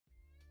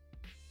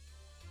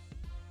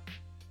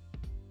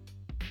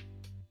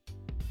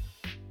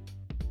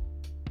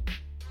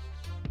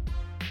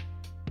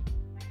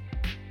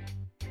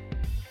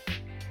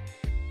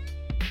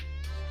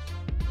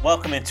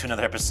Welcome into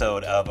another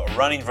episode of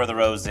Running for the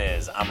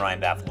Roses. I'm Ryan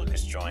Bath,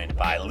 Lucas, joined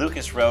by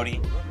Lucas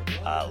Rohde.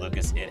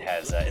 Lucas,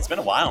 it's been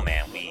a while,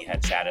 man. We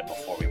had chatted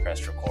before we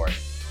pressed record,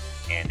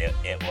 and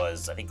it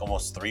was, I think,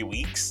 almost 3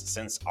 weeks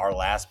since our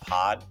last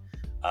pod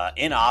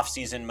in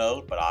off-season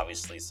mode, but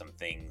obviously some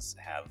things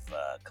have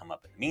come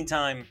up in the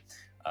meantime.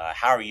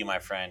 How are you, my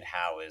friend?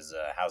 How's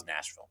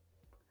Nashville?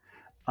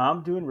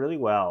 I'm doing really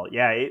well.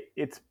 Yeah,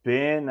 it's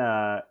been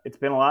a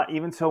lot,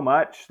 even so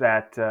much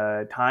that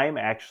time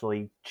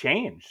actually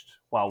changed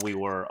while we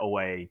were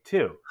away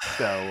too.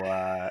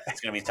 So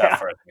It's gonna be tough yeah,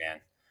 for us, man.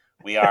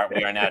 We are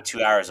now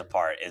 2 hours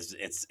apart.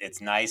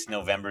 It's nice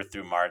November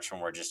through March when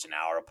we're just an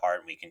hour apart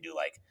and we can do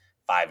like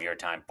 5 year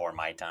time for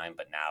my time.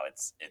 But now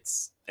it's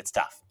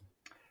tough.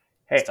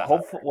 It's hey, tough out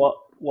hopefully,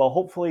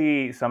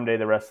 hopefully someday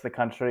the rest of the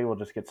country will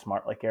just get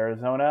smart like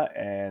Arizona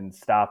and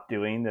stop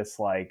doing this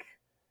like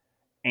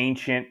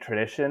ancient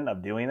tradition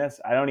of doing this.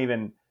 I don't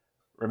even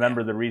there.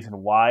 remember the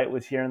reason why it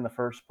was here in the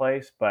first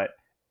place, but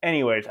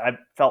anyways, I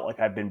felt like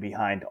I've been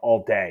behind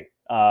all day.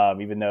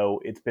 Even though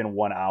it's been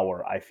 1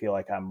 hour, I feel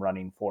like I'm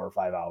running 4 or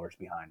 5 hours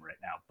behind right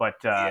now.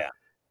 Yeah.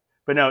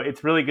 But no,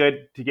 it's really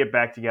good to get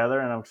back together,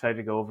 and I'm excited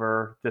to go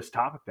over this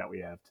topic that we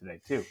have today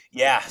too.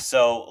 Yeah,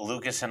 so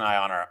Lucas and I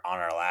on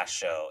our last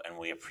show, and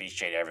we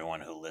appreciate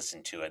everyone who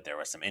listened to it. There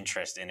was some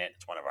interest in it.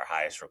 It's one of our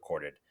highest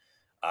recorded,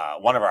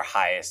 one of our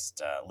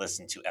highest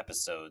listened to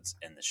episodes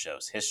in the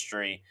show's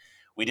history.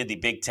 We did the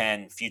Big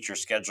Ten future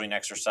scheduling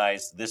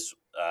exercise. This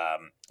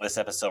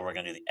episode, we're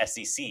going to do the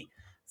SEC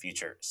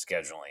future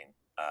scheduling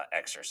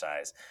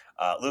exercise.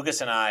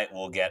 Lucas and I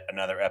will get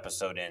another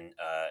episode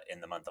in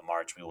the month of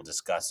March. We will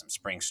discuss some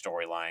spring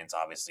storylines.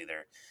 Obviously,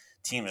 their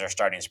teams are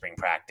starting spring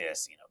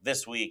practice,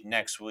 this week,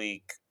 next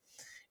week,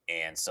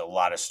 and so a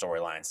lot of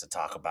storylines to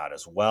talk about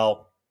as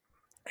well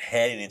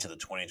heading into the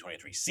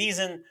 2023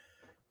 season.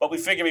 But we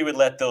figured we would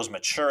let those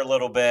mature a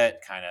little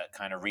bit,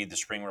 kind of read the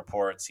spring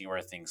report, see where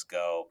things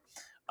go,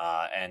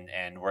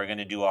 and we're going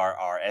to do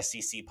our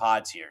SEC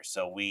pods here.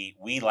 So we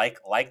like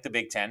the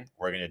Big Ten.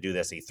 We're going to do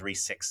this a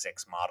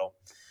 3-6-6 model,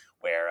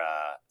 where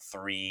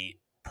three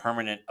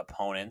permanent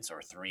opponents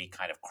or three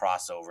kind of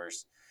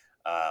crossovers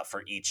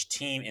for each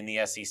team in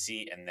the SEC,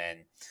 and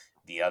then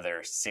the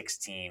other 6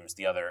 teams,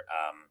 the other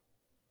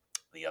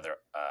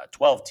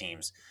 12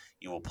 teams,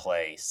 you will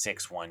play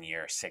 6 one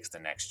year, 6 the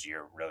next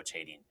year,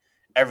 rotating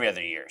every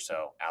other year.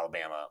 So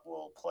Alabama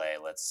will play,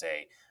 let's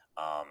say,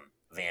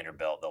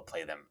 Vanderbilt. They'll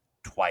play them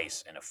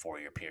twice in a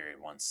 4-year period,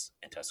 once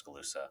in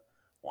Tuscaloosa,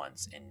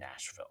 once in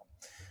Nashville.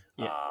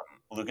 Yeah,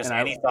 Lucas, and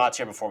any thoughts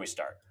here before we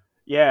start?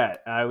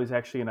 I was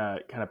actually gonna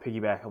kind of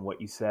piggyback on what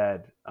you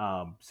said.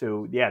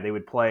 So yeah, they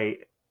would play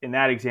in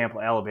that example.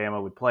 Alabama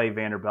would play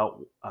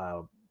Vanderbilt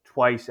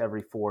twice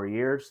every 4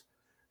 years.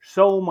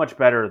 So much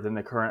better than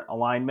the current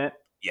alignment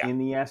Yeah, in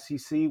the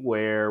SEC,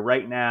 where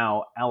right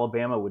now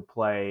Alabama would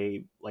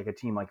play like a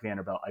team like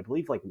Vanderbilt, I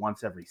believe, like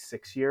once every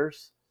 6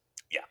 years.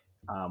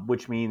 yeah,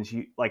 Which means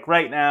you like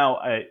right now,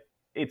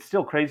 it's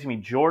still crazy to me.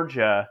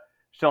 Georgia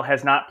still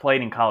has not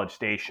played in College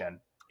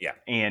Station, yeah.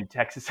 and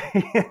Texas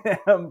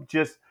A&M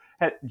just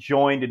had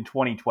joined in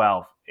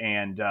 2012.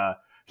 And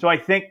so I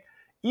think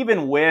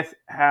even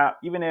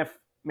if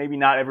maybe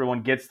not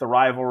everyone gets the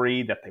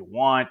rivalry that they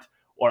want,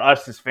 or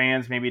us as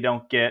fans maybe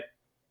don't get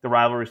the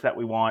rivalries that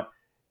we want,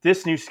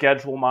 this new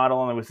schedule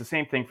model, and it was the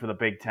same thing for the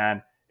Big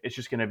Ten, it's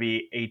just going to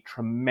be a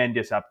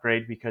tremendous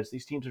upgrade because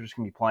these teams are just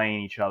going to be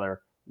playing each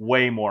other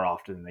way more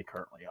often than they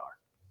currently are.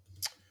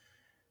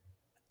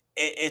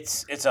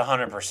 It's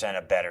 100%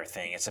 a better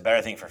thing. It's a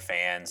better thing for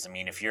fans. I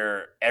mean, if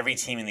every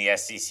team in the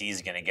SEC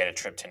is going to get a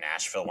trip to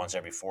Nashville once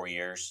every 4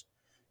 years,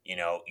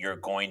 you're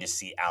going to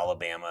see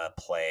Alabama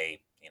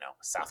play,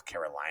 South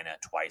Carolina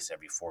twice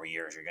every 4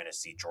 years. You're going to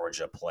see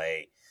Georgia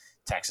play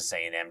Texas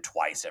A&M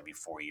twice every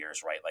 4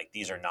 years, right? Like,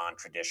 these are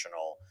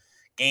non-traditional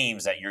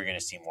games that you're going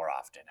to see more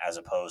often, as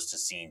opposed to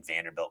seeing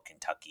Vanderbilt,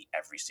 Kentucky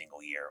every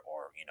single year,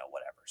 or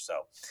whatever.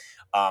 So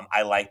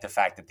I like the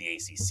fact that the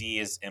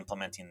ACC is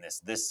implementing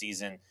this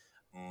season.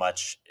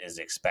 Much is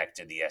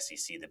expected. The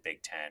SEC, the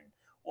Big Ten,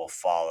 will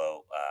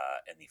follow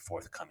in the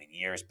forthcoming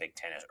years. Big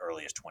Ten as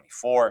early as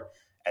 24.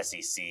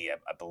 SEC,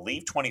 I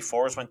believe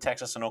 24 is when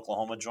Texas and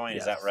Oklahoma joined.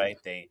 Yes. Is that right?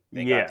 They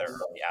got Yes. their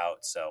early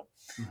out. So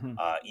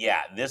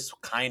Mm-hmm. this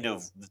kind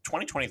of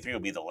 2023 will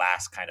be the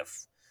last kind of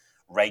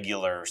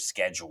regular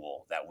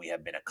schedule that we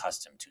have been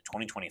accustomed to.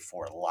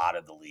 2024, a lot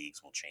of the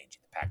leagues will change.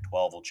 The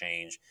Pac-12 will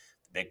change.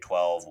 The Big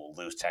 12 will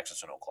lose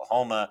Texas and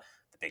Oklahoma.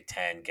 The Big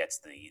 10 gets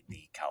the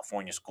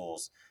California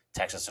schools,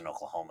 Texas and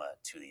Oklahoma,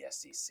 to the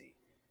SEC.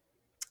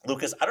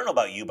 Lucas, I don't know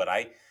about you, but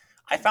I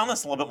found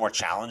this a little bit more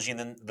challenging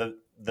than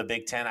the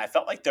Big Ten. I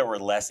felt like there were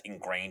less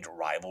ingrained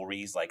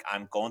rivalries. Like,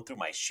 I'm going through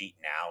my sheet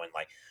now, and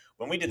like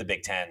when we did the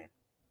Big Ten,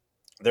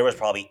 there was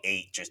probably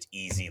 8 just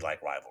easy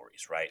like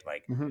rivalries, right?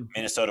 Like Mm-hmm.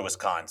 Minnesota,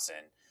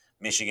 Wisconsin,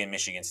 Michigan,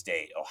 Michigan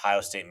State,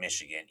 Ohio State,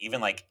 Michigan, even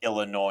like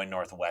Illinois,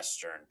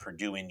 Northwestern,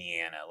 Purdue,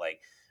 Indiana,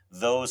 like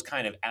those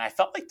kind of. And I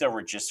felt like there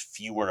were just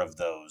fewer of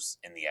those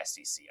in the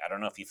SEC. I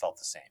don't know if you felt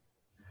the same.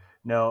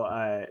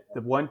 No,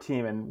 the one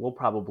team, and we'll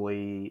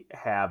probably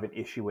have an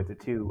issue with it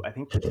too. I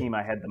think the team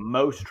I had the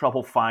most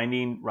trouble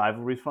finding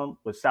rivalries from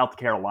was South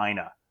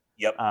Carolina.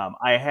 Yep.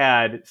 I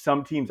had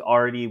some teams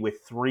already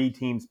with 3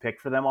 teams picked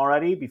for them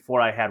already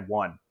before I had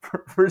one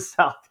for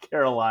South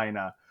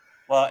Carolina.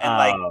 Well, and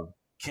like Um,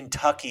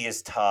 Kentucky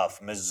is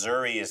tough,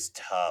 Missouri is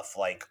tough,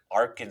 like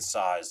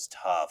Arkansas is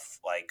tough.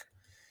 Like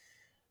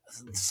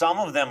some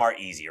of them are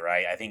easy,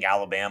 right? I think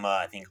Alabama,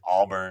 I think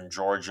Auburn,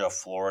 Georgia,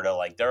 Florida,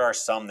 like there are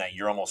some that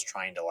you're almost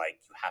trying to like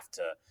you have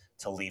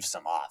to leave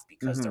some off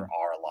because there mhm.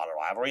 are a lot of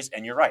rivalries.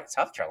 And you're right,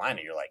 South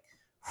Carolina, you're like,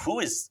 who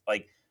is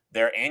like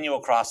their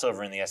annual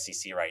crossover in the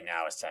SEC right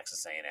now is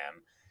Texas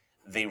A&M.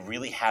 They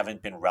really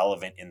haven't been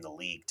relevant in the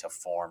league to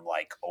form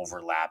like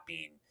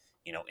overlapping,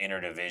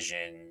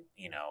 interdivision,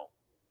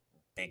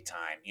 big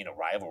time,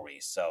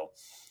 rivalries. So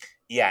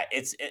yeah,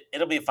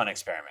 it'll be a fun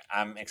experiment.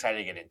 I'm excited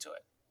to get into it.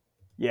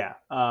 Yeah,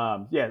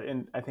 yeah,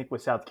 and I think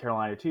with South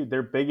Carolina too,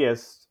 their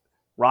biggest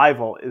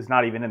rival is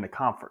not even in the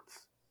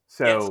conference,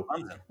 Yeah, it's so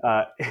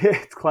Clemson.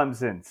 it's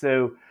Clemson.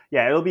 So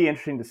yeah, it'll be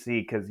interesting to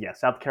see because yeah,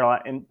 South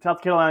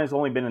Carolina's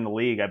only been in the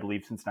league, I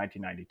believe, since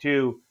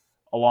 1992,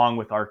 along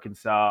with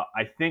Arkansas.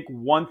 I think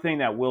one thing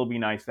that will be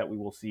nice that we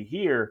will see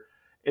here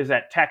is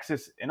that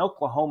Texas and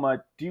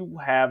Oklahoma do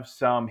have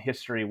some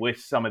history with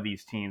some of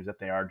these teams that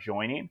they are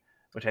joining,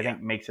 which I Yeah.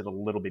 think makes it a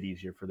little bit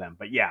easier for them.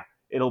 But yeah,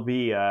 it'll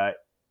be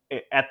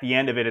at the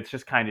end of it, it's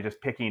just kind of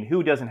just picking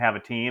who doesn't have a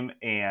team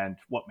and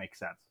what makes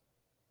sense.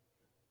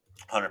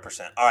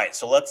 100%. All right,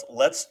 so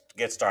let's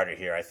get started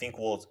here. I think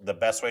the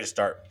best way to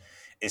start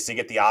is to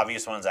get the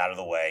obvious ones out of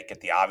the way, get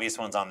the obvious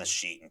ones on the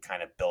sheet, and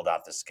kind of build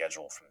out the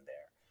schedule from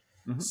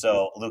there. Mm-hmm.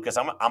 So, Lucas,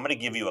 I'm going to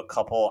give you a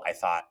couple I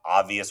thought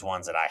obvious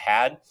ones that I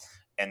had,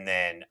 and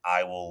then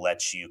I will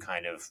let you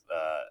kind of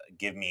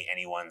give me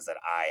any ones that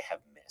I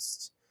have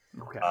missed.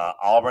 Okay.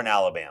 Auburn,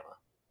 Alabama,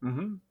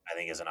 Mm-hmm. I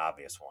think is an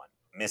obvious one.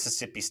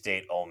 Mississippi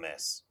State, Ole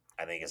Miss,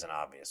 I think is an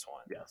obvious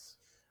one. Yes.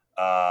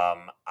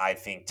 I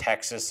think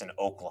Texas and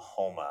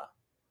Oklahoma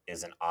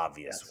is an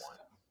obvious Yes. one.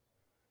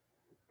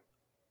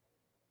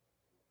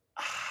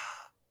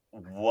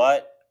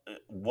 What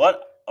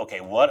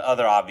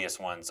other obvious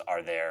ones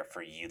are there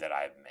for you that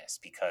I've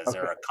missed? Because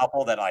there Okay. are a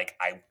couple that like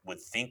I would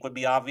think would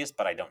be obvious,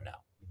 but I don't know.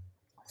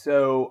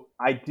 So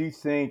I do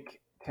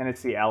think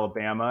Tennessee,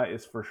 Alabama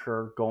is for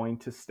sure going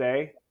to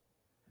stay.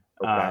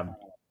 Okay. Um,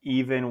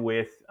 even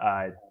with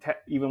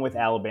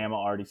Alabama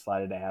already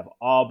slided to have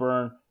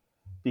Auburn,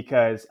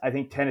 because I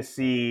think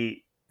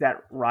Tennessee that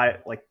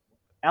right like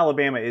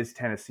Alabama is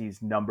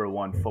Tennessee's number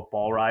one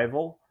football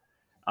rival.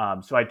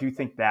 So I do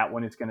think that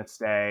one is going to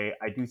stay.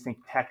 I do think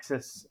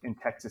Texas and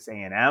Texas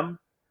A&M.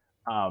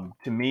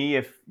 To me,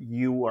 if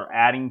you are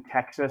adding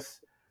Texas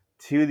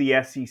to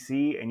the SEC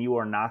and you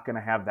are not going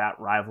to have that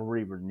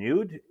rivalry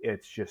renewed,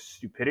 it's just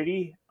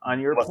stupidity on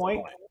your What's the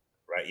point. point?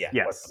 Right?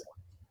 Yeah. What's the Yes.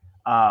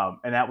 point?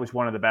 And that was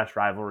one of the best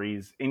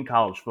rivalries in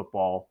college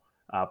football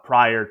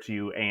prior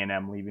to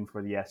A&M leaving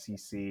for the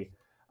SEC.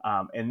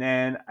 And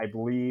then I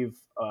believe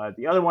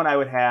the other one I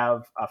would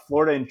have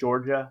Florida and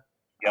Georgia.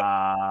 Yep.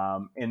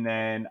 And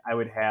then I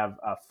would have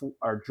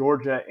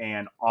Georgia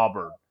and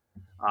Auburn.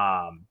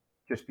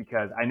 Just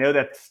because I know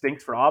that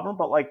stinks for Auburn,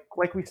 but like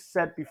we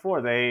said before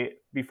we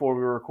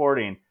were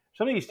recording,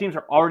 some of these teams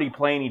are already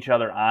playing each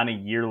other on a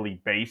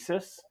yearly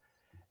basis,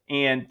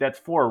 and that's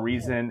for a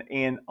reason.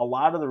 And a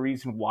lot of the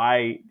reason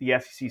why the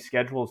SEC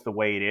schedule is the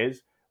way it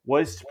is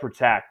was to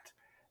protect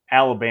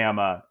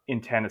Alabama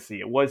in Tennessee.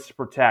 It was to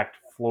protect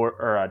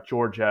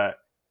Georgia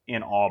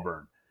in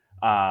Auburn.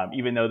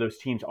 Even though those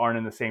teams aren't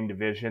in the same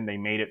division, they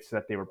made it so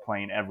that they were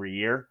playing every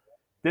year.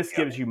 This Yep.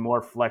 gives you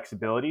more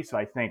flexibility, so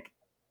I think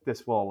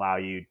this will allow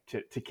you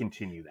to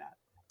continue that.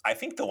 I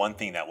think the one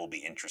thing that will be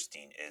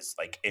interesting is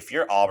like if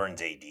you're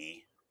Auburn's AD,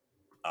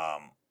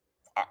 um,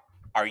 are,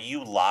 are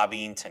you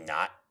lobbying to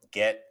not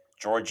get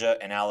Georgia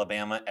and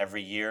Alabama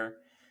every year?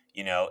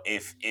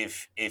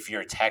 If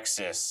you're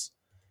Texas,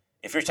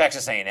 if you're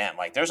Texas A&M,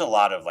 like there's a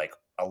lot of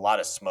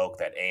smoke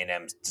that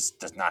A&M just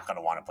does not going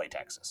to want to play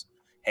Texas.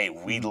 Hey,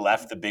 we Mhm.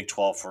 left the Big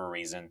 12 for a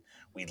reason.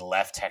 We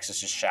left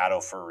Texas's shadow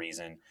for a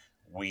reason.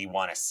 We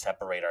want to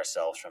separate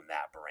ourselves from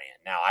that brand.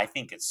 Now, I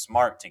think it's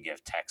smart to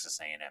give Texas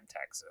A&M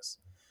Texas,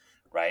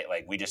 right?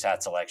 Like we just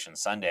had Selection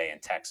Sunday,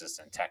 and Texas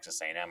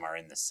A&M are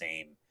in the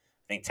same.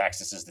 I think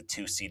Texas is the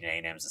 2 seed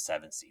and A&M is the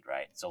 7 seed,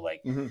 right? So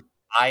like Mhm.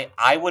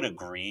 I would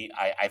agree.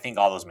 I think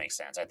all those make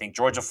sense. I think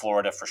Georgia,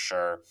 Florida for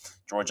sure,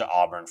 Georgia,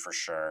 Auburn for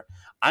sure.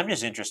 I'm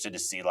just interested to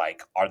see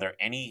like, are there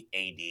any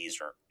ADs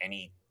or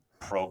any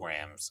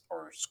programs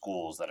or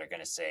schools that are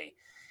going to say,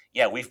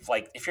 yeah, we've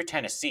like, if you're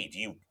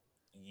Tennessee,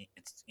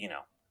 it's you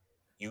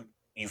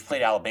you've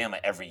played Alabama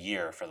every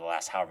year for the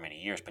last however many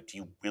years, but do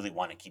you really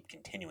want to keep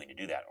continuing to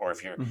do that? Or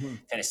if you're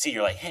Mhm. Tennessee,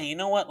 you're like, hey, you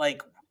know what?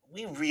 Like,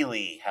 we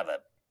really have a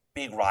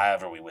big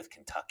rivalry with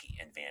Kentucky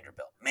and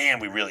Vanderbilt. Man,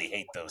 we really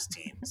hate those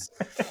teams.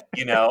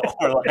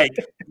 Or like,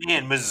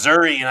 man,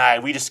 Missouri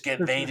and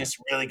they just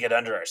really get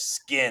under our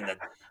skin.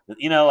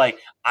 Like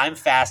I'm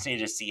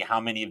fascinated to see how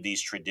many of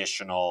these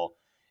traditional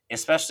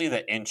especially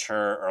the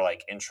intra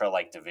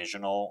like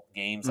divisional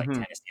games like Hmm.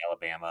 Tennessee,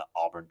 Alabama,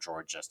 Auburn,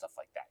 Georgia, stuff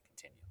like that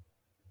continue.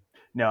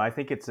 No, I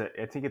think it's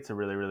a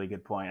really really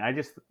good point. I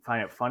just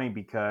find it funny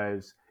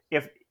because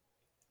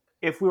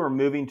if we were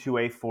moving to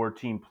a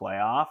 14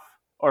 playoff,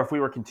 or if we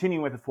were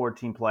continuing with a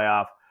 14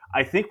 playoff,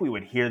 I think we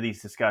would hear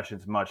these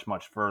discussions much,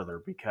 much further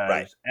Right.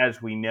 because,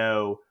 as we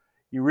know,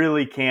 you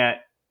really can't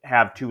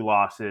have two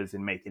losses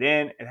and make it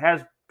in. It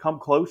has come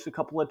close a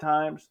couple of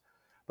times,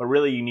 but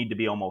really you need to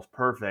be almost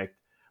perfect.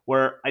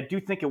 Where I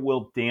do think it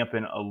will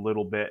dampen a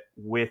little bit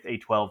with a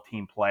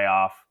 12-team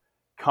playoff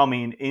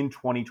coming in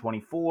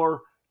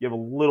 2024. You have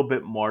a little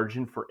bit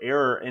margin for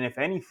error. And if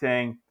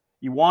anything,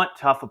 you want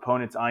tough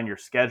opponents on your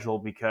schedule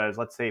because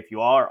let's say if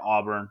you are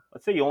Auburn,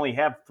 let's say you only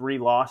have three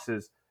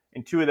losses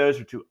and two of those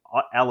are to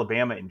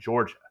Alabama and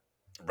Georgia,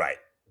 Right.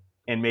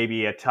 and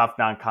maybe a tough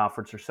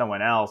non-conference or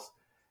someone else.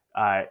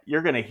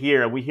 You're going to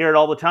hear, we hear it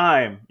all the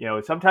time.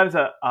 Sometimes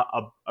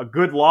a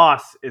good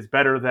loss is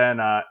better than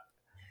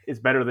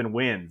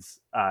wins.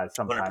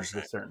 Sometimes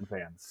with 100%. certain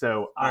fans.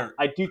 So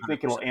I do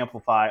think it'll 100%.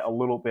 amplify a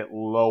little bit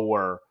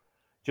lower,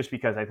 just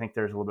because I think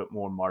there's a little bit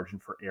more margin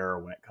for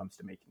error when it comes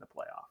to making the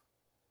playoff.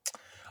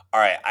 All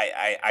right,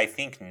 I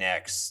think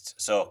next.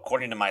 So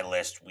according to my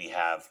list, we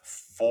have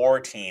four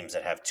teams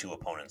that have two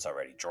opponents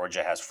already.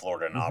 Georgia has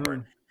Florida and Auburn.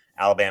 Mm-hmm.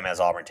 Alabama has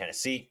Auburn,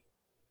 Tennessee.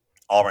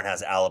 Auburn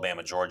has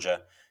Alabama,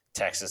 Georgia.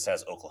 Texas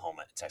has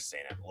Oklahoma and Texas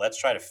A&M. Let's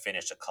try to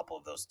finish a couple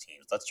of those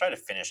teams. Let's try to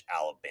finish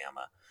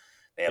Alabama.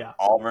 They have Yeah,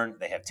 Auburn.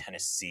 They have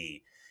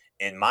Tennessee.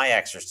 In my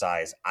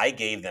exercise, I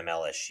gave them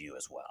LSU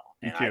as well,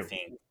 me and I too.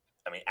 think,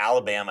 I mean,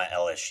 Alabama,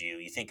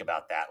 LSU. You think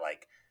about that,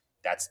 like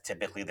that's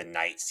typically the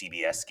night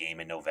CBS game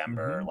in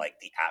November. Mm-hmm. Like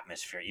the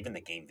atmosphere, even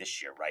the game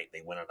this year, right?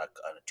 They went on a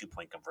 2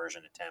 point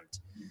conversion attempt,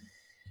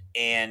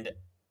 and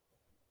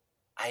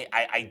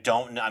I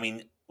don't know. I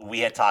mean, we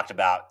had talked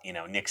about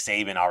Nick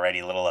Saban already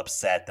a little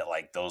upset that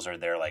like those are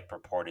their like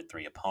purported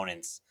three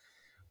opponents.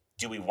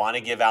 Do we want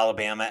to give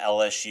Alabama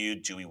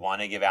LSU? Do we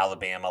want to give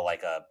Alabama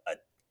like a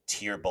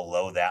tier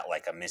below that,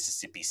 like a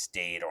Mississippi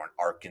State or an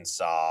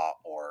Arkansas,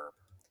 or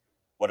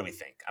what do we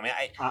think? I mean,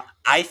 Uh,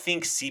 I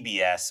think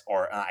CBS,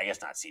 or I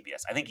guess not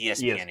CBS. I think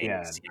ESPN,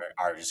 ESPN. ABC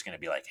are just going to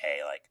be like, hey,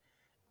 like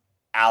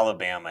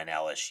Alabama and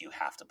LSU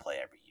have to play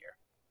every year.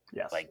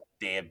 Yes. Like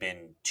they have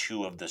been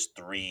two of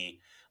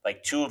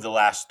the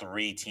last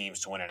three teams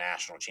to win a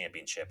national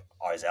championship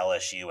are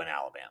LSU and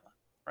Alabama,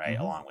 right,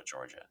 Mm-hmm. along with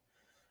Georgia.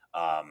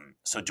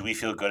 So do we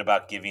feel good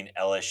about giving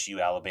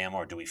LSU Alabama,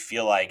 or do we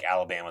feel like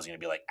Alabama is going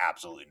to be like,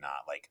 absolutely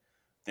not? Like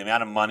the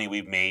amount of money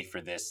we've made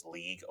for this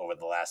league over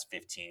the last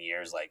 15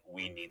 years, like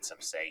we need some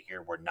say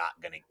here. We're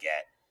not going to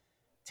get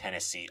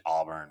Tennessee,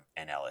 Auburn,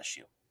 and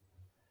LSU.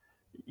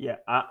 Yeah,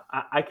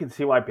 I can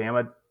see why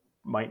Bama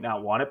might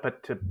not want it,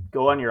 but to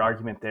go on your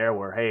argument there,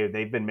 where hey,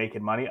 they've been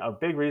making money. A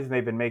big reason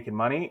they've been making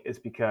money is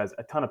because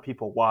a ton of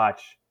people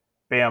watch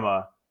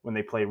Bama when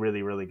they play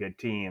really, really good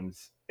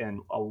teams, and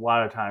a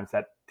lot of times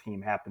that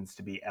team happens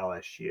to be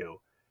LSU.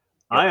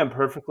 I Yep. am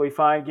perfectly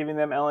fine giving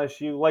them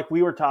LSU. Like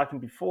we were talking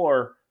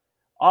before,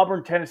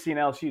 Auburn, Tennessee, and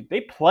LSU,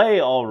 they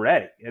play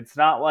already. It's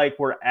not like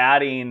we're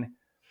adding,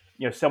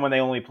 someone they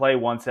only play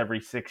once every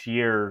 6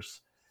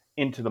 years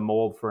into the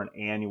mold for an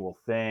annual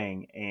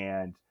thing.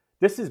 And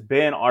this has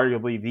been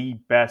arguably the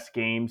best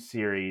game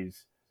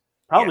series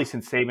probably Yes.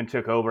 since Saban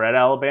took over at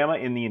Alabama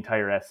in the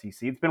entire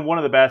SEC. It's been one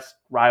of the best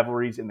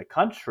rivalries in the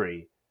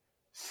country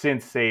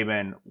since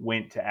Saban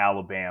went to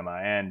Alabama.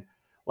 And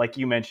like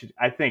you mentioned,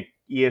 I think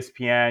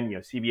ESPN,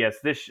 CBS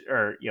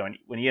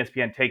when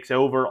ESPN takes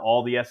over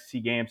all the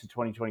SEC games in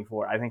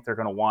 2024, I think they're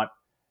going to want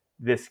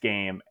this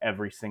game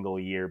every single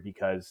year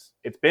because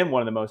it's been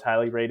one of the most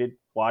highly rated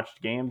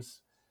watched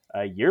games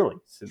yearly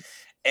since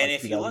And like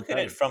if you look at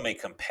it 2007. from a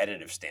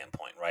competitive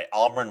standpoint, right?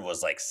 Auburn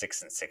was like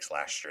 6-6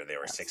 last year. They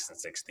were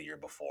 6-6 the year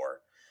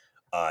before.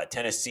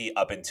 Tennessee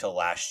up until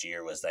last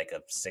year was like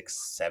a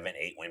 6, 7,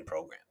 8 win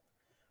program,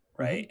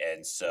 Mm-hmm. right?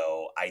 And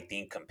so I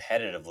think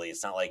competitively,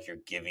 it's not like you're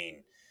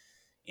giving,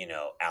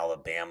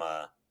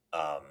 Alabama,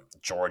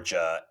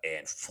 Georgia,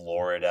 and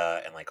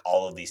Florida, and like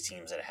all of these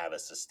teams that have a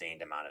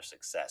sustained amount of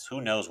success.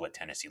 Who knows what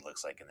Tennessee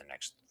looks like in the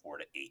next 4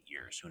 to 8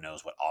 years? Who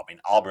knows what Auburn?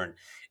 Auburn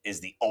is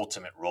the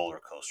ultimate roller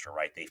coaster,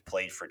 right? They've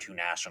played for 2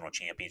 national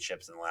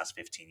championships in the last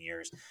 15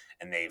 years,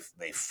 and they've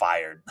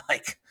fired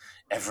like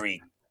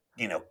every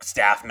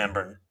staff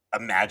member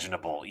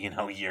imaginable, year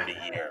to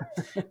year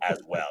as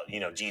well.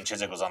 Gene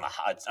Chizik was on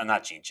the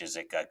not Gene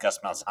Chizik, Gus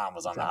Malzahn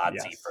was on the hot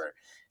seat Yes.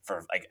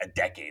 for like a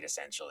decade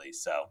essentially.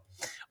 So,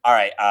 all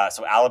right,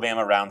 so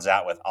Alabama rounds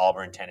out with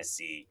Auburn,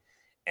 Tennessee,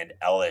 and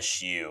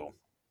LSU.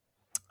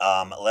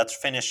 Let's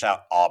finish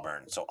out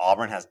Auburn. So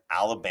Auburn has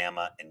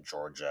Alabama and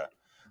Georgia.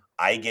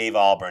 I gave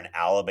Auburn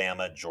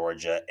Alabama,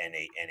 Georgia, and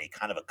a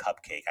kind of a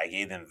cupcake. I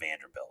gave them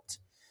Vanderbilt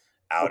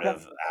out Okay.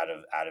 of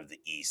out of the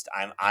East.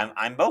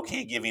 I'm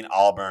okay giving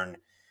Auburn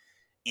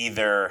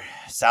either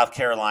South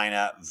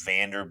Carolina,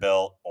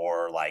 Vanderbilt,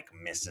 or like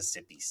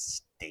Mississippi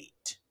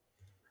State.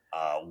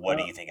 What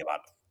do Uh, you think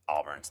about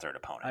Auburn's third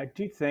opponent? I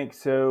do think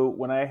so.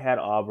 When I had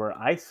Auburn,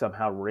 I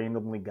somehow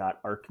randomly got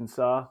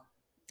Arkansas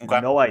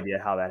Okay. No idea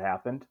how that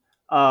happened.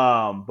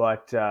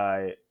 But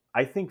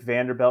I think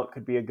Vanderbilt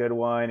could be a good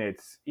one.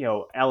 It's,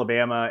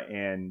 Alabama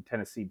and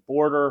Tennessee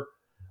border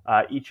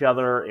each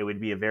other. It would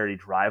be a very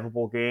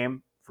drivable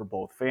game for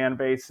both fan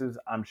bases,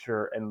 I'm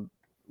sure. And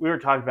we were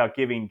talking about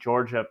giving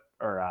Georgia,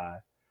 or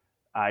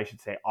I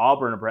should say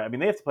Auburn, I mean,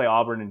 they have to play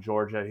Auburn and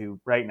Georgia, who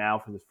right now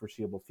for the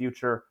foreseeable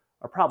future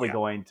are probably Yeah.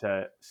 going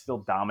to still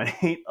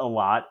dominate a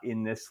lot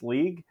in this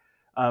league.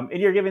 And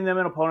you're giving them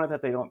an opponent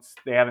that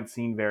they haven't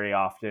seen very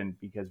often,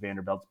 because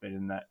Vanderbilt's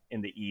been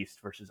in the East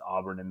versus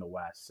Auburn in the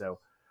West. So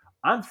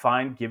I'm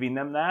fine giving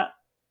them that,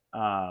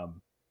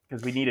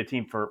 because we need a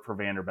team for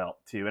Vanderbilt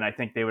too, and I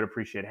think they would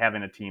appreciate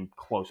having a team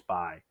close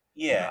by.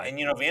 Yeah, and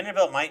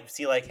Vanderbilt might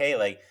see like, hey,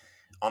 like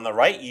on the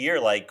right year,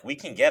 like we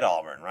can get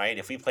Auburn, right?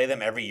 If we play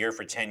them every year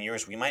for 10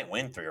 years, we might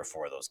win 3 or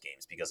 4 of those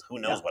games because who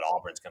knows Yeah. what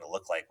Auburn's going to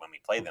look like when we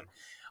play them.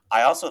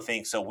 I also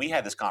think so. We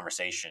had this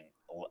conversation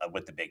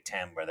with the Big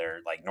Ten where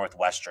they're like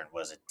Northwestern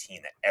was a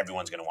team that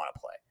everyone's going to want to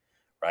play,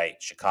 right?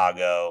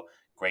 Chicago,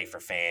 great for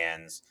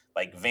fans.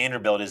 Like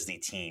Vanderbilt is the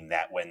team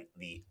that when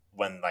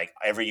like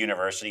every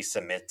university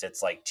submits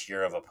its like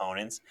tier of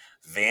opponents,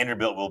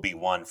 Vanderbilt will be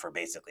one for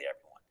basically everyone.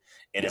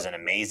 It is Yep.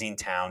 an amazing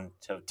town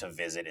to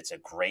visit. It's a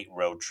great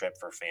road trip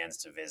for fans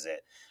to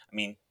visit. I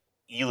mean,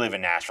 you live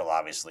in Nashville,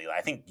 obviously. I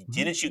think Mhm.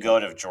 didn't you go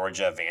to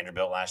Georgia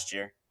Vanderbilt last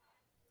year?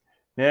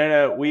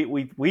 No.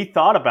 We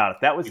thought about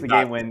it. That was You the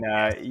got game when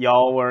yes.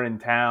 y'all were in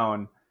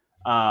town,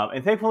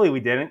 and thankfully we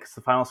didn't, because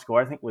the final score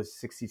I think was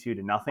 62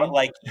 to But nothing.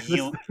 like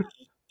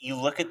you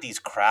look at these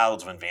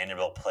crowds when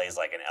Vanderbilt plays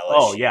like an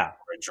Oh LSU yeah,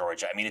 or a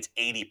Georgia. I mean, it's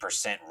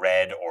 80%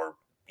 red or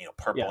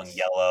purple and yes.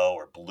 yellow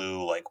or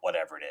blue, like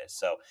whatever it is.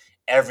 So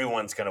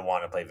everyone's going to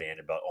want to play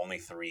Vanderbilt. Only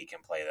 3 can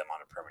play them on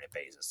a permanent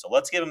basis. So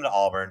let's give them to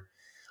Auburn.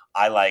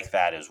 I like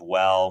that as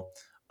well.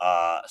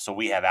 So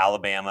we have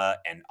Alabama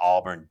and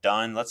Auburn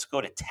done. Let's go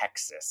to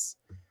Texas.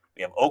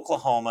 We have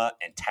Oklahoma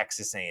and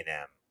Texas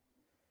A&M.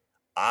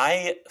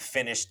 I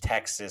finished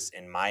Texas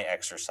in my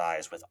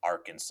exercise with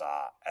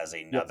Arkansas as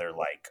Yep. another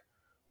like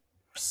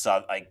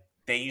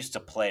they used to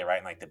play right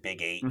in like the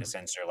Big Eight, Mhm.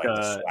 essentially, like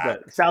the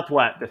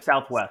SWAC the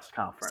Southwest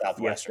Conference, the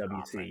Southwestern SWC.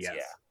 Conference. Yes.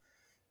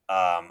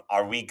 Yeah.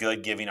 Are we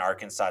good giving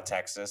Arkansas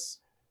Texas?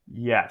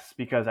 Yes,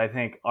 because I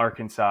think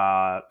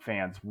Arkansas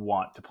fans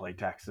want to play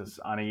Texas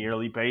on a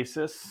yearly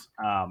basis.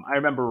 I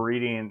remember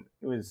reading,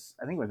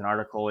 I think it was an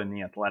article in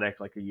the Athletic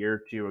like a year or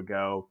two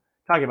ago,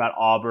 talking about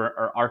Auburn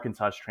or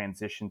Arkansas's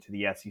transition to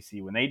the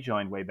SEC when they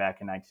joined way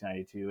back in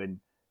 1992, and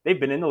they've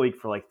been in the league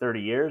for like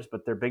 30 years.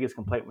 But their biggest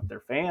complaint with their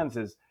fans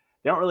is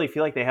they don't really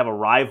feel like they have a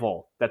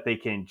rival that they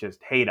can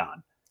just hate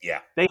on.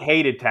 Yeah. They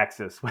hated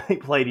Texas when they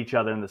played each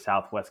other in the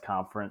Southwest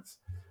Conference.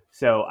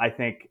 So I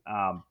think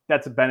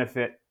that's a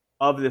benefit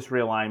of this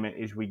realignment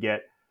is we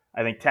get,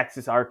 I think,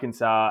 Texas,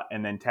 Arkansas,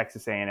 and then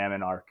Texas A&M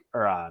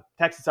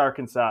Texas,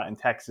 Arkansas, and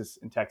Texas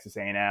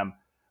A&M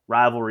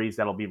rivalries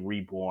that'll be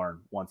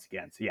reborn once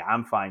again. So yeah,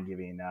 I'm fine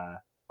giving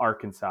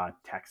Arkansas,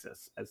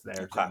 Texas as theirs,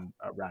 Okay. and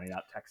rounding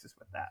out Texas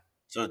with that.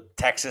 So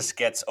Texas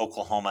gets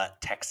Oklahoma,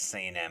 Texas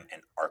A&M,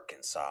 and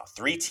Arkansas.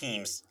 3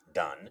 teams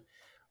done.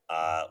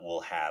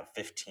 We'll have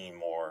 13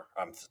 more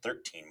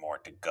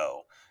to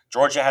go.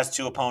 Georgia has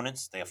 2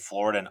 opponents. They have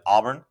Florida and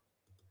Auburn,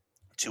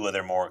 2 of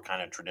their more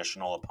kind of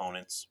traditional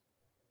opponents.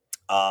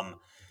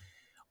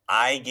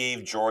 I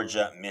gave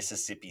Georgia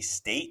Mississippi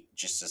State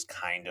just as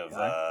kind of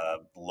Okay. a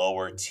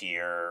lower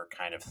tier,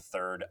 kind of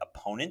third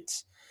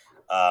opponent,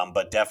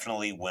 but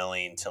definitely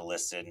willing to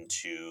listen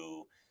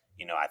to.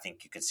 I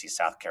think you could see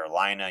South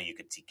Carolina, you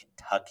could see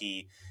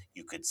Kentucky,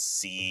 you could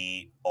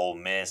see Ole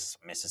Miss,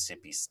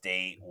 Mississippi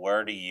State.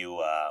 Where do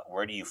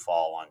you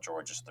fall on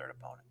Georgia's third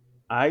opponent?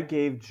 I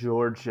gave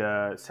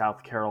Georgia,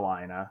 South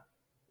Carolina.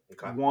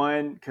 Okay.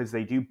 One, because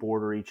they do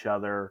border each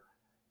other,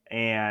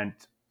 and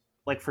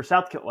like for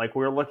like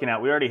we're looking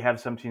at, we already have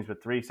some teams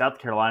with 3. South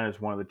Carolina is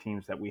one of the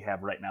teams that we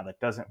have right now that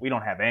doesn't. We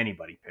don't have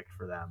anybody picked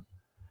for them.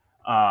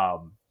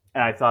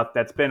 And I thought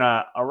that's been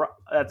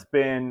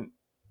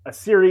a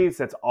series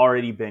that's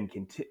already been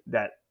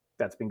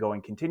that's been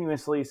going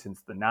continuously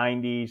since the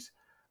 90s.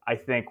 I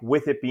think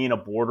with it being a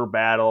border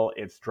battle,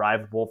 it's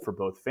drivable for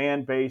both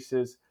fan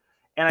bases,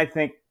 and I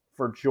think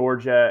for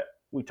Georgia,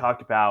 we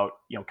talked about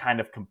kind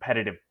of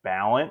competitive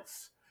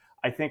balance.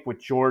 I think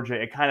with Georgia,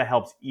 it kind of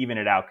helps even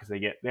it out because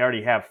they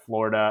already have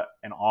Florida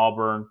and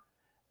Auburn.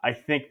 I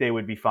think they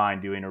would be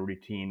fine doing a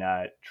routine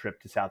trip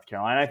to South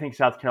Carolina. I think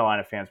South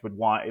Carolina fans would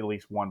want at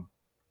least one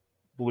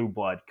blue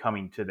blood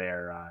coming to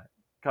their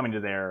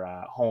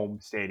home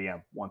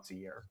stadium once a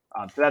year.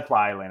 So that's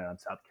why I landed on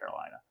South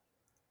Carolina.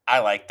 I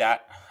like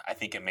that. I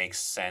think it makes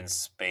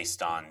sense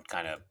based on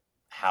kind of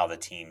how the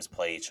teams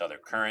play each other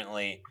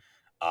currently,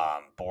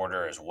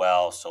 border as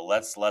well. So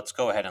let's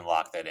go ahead and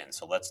lock that in.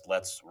 So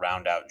let's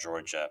round out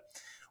Georgia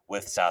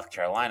with South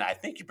Carolina. I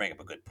think you bring up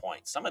a good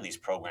point. Some of these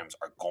programs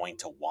are going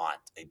to want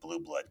a blue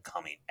blood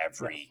coming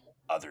Yes. every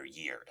other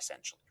year,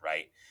 essentially,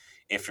 right?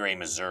 If you're a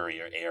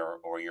Missouri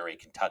or you're a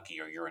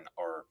Kentucky or you're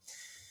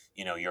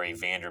a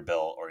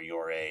Vanderbilt or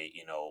you're a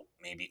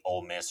maybe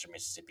Ole Miss or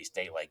Mississippi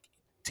State, like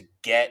to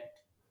get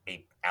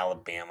a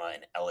Alabama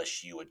and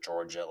LSU, a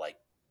Georgia, like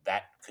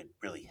that could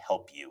really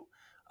help you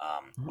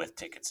with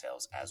ticket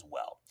sales as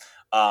well.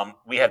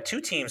 We have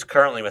two teams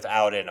currently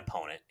without an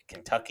opponent,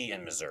 Kentucky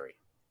and Missouri.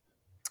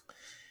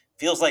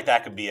 Feels like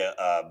that could be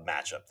a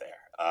matchup there.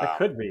 That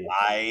could be.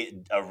 I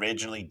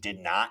originally did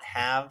not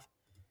have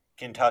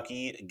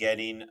Kentucky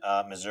getting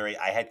Missouri.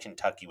 I had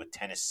Kentucky with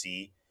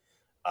Tennessee,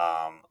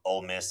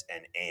 Ole Miss,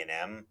 and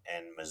A&M,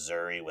 and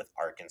Missouri with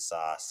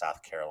Arkansas,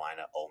 South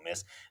Carolina, Ole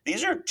Miss.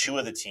 These are two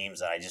of the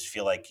teams that I just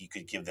feel like you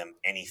could give them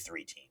any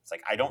three teams.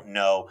 Like, I don't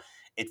know.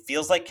 It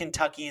feels like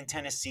Kentucky and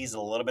Tennessee is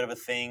a little bit of a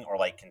thing, or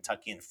like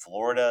Kentucky and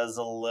Florida is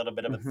a little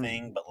bit of a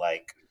thing, but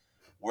like,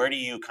 where do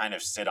you kind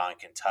of sit on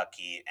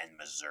Kentucky and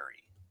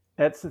Missouri?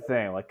 That's the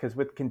thing. Like, because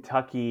with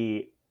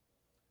Kentucky,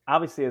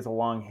 obviously has a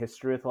long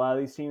history with a lot of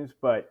these teams,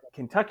 but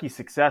Kentucky's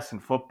success in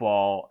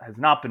football has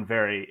not been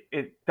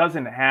it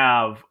doesn't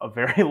have a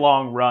very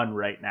long run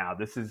right now.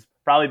 This has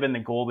probably been the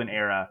golden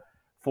era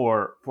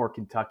for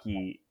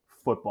Kentucky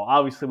football.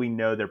 Obviously, we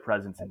know their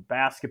presence in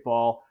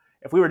basketball.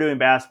 If we were doing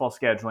basketball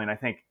scheduling, I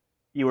think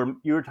you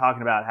were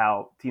talking about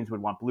how teams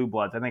would want blue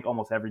bloods. I think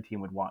almost every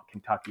team would want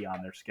Kentucky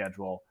on their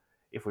schedule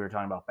if we were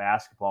talking about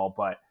basketball.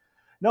 But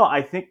no,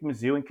 I think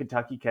Mizzou and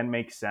Kentucky can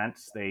make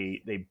sense.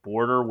 They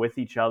border with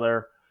each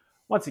other.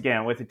 Once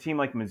again, with a team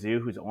like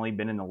Mizzou, who's only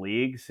been in the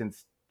league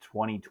since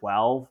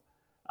 2012,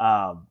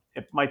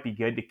 it might be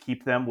good to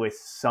keep them with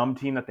some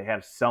team that they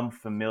have some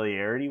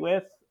familiarity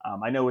with.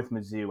 I know with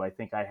Mizzou, I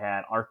think I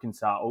had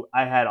Arkansas,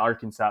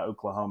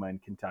 Oklahoma,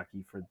 and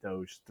Kentucky for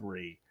those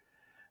three.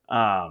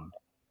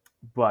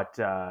 But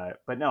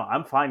no,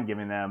 I'm fine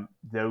giving them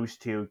those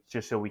two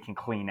just so we can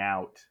clean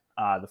out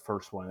the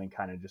first one and then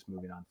kind of just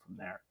moving on from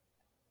there.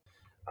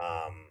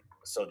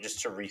 So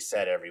just to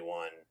reset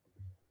everyone,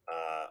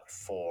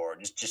 for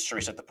just to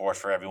reset the board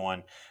for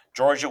everyone,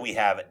 Georgia we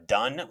have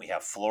done. We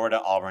have Florida,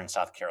 Auburn,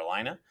 South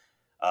Carolina.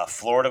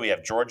 Florida we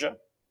have Georgia.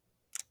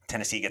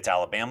 Tennessee gets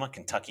Alabama.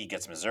 Kentucky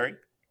gets Missouri.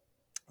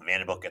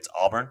 Vanderbilt gets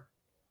Auburn.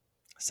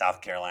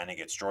 South Carolina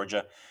gets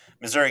Georgia.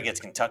 Missouri gets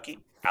Kentucky.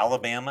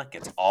 Alabama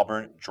gets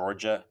Auburn,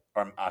 Georgia.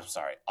 Or I'm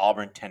sorry,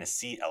 Auburn,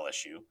 Tennessee,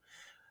 LSU.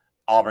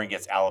 Auburn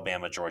gets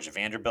Alabama, Georgia,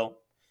 Vanderbilt.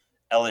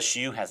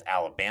 LSU has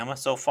Alabama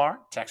so far.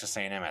 Texas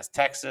A&M has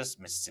Texas.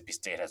 Mississippi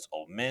State has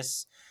Ole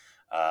Miss.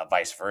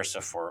 Vice versa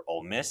for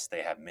Ole Miss.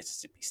 They have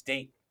Mississippi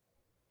State.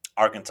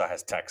 Arkansas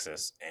has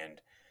Texas. And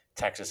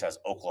Texas has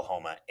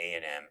Oklahoma,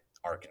 A&M,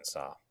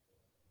 Arkansas.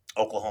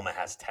 Oklahoma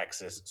has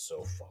Texas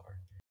so far.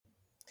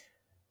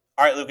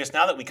 All right, Lucas,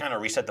 now that we kind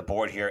of reset the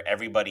board here,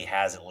 everybody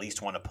has at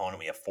least one opponent.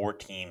 We have 4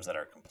 teams that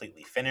are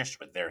completely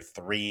finished with their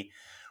 3.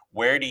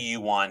 Where do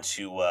you want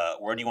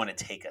to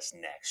take us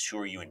next? Who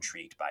are you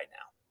intrigued by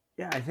now?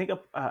 Yeah, I think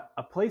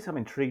a place I'm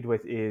intrigued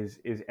with is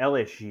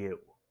LSU,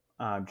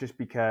 just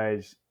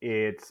because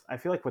I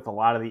feel like with a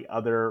lot of the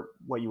other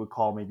what you would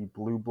call maybe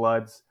blue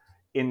bloods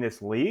in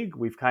this league,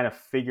 we've kind of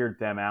figured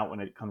them out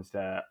when it comes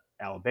to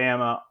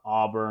Alabama,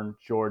 Auburn,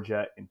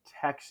 Georgia, and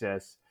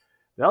Texas.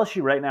 The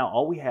LSU right now,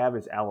 all we have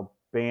is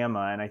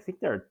Alabama, and I think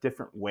there are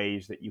different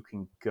ways that you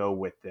can go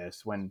with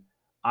this. When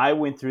I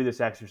went through this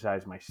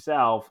exercise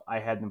myself, I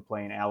had them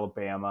playing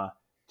Alabama,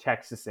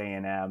 Texas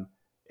A&M,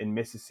 and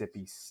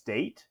Mississippi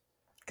State.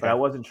 But I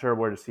wasn't sure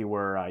where to see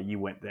where you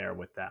went there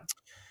with that.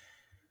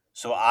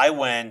 So I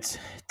went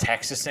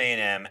Texas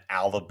A&M,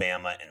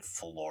 Alabama, and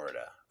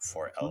Florida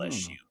for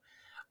LSU.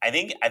 I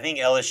think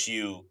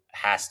LSU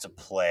has to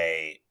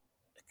play.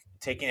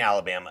 Taking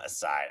Alabama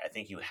aside, I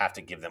think you have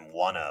to give them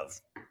one of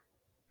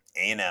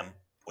A&M,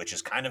 which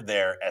is kind of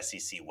their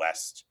SEC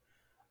West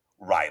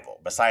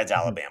rival, besides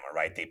Alabama,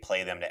 right? They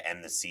play them to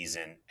end the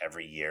season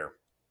every year.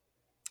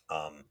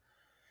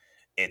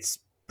 It's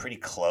pretty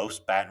close,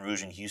 Baton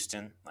Rouge and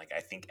Houston. Like, I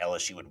think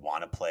LSU would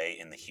want to play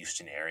in the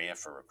Houston area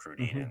for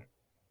recruiting, and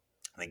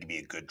I think it'd be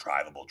a good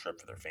drivable trip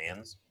for their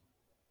fans.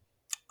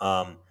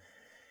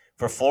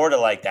 For Florida,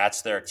 like,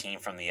 that's their team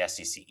from the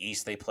SEC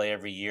East they play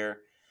every year.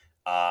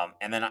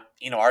 And then,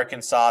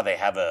 Arkansas, they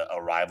have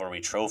a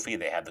rivalry trophy.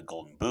 They have the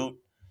Golden Boot.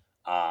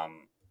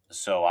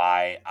 So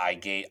I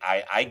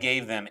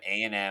gave them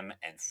A&M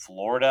and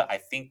Florida. I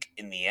think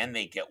in the end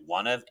they get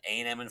one of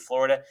A&M and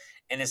Florida,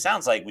 and it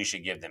sounds like we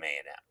should give them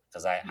A&M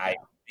because I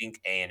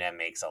think A&M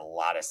makes a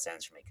lot of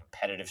sense from a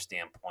competitive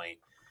standpoint,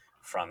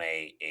 from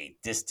a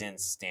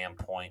distance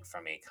standpoint,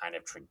 from a kind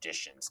of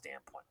tradition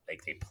standpoint.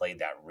 Like, they played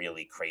that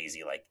really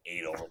crazy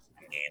 8 overtime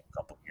game a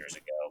couple years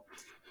ago.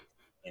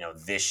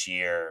 This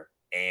year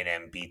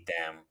A&M beat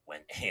them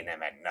when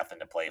A&M had nothing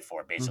to play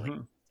for. Basically,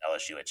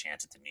 LSU a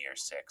chance at the New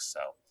Year's Six. So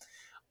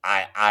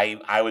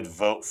I would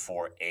vote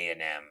for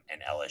A&M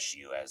and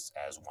LSU as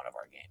one of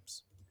our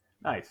games.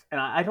 Nice.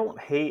 And I don't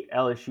hate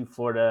LSU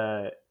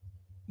Florida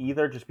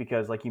either, just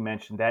because, like you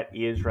mentioned, that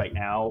is right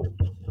now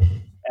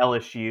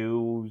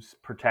LSU's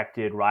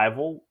protected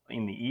rival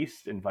in the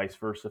East and vice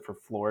versa for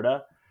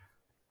Florida.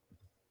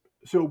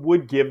 So it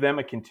would give them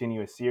a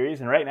continuous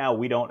series. And right now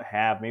we don't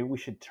have, maybe we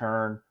should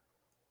turn,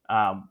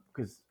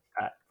 because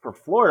for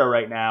Florida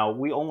right now,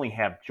 we only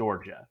have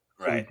Georgia.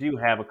 So we do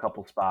have a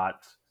couple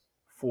spots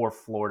for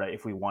Florida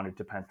if we wanted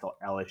to pencil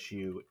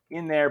LSU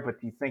in there.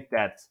 But do you think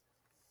that's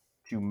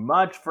too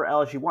much for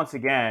LSU? Once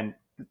again,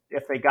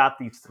 if they got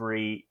these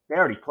three, they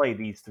already play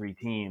these three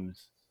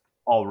teams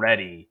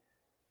already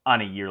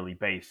on a yearly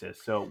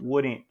basis, so it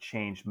wouldn't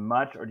change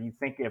much. Or do you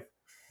think if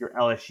you're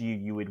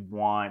LSU, you would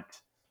want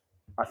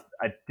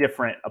a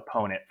different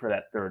opponent for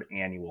that third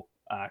annual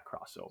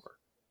crossover?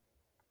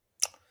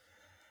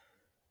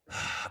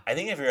 I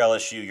think if you're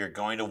LSU, you're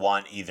going to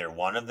want either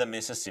one of the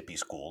Mississippi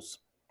schools,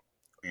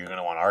 or you're going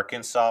to want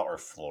Arkansas or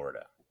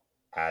Florida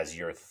as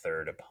your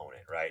third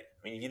opponent, right?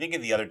 I mean, if you think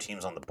of the other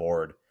teams on the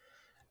board,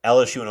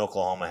 LSU and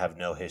Oklahoma have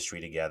no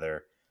history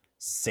together.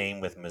 Same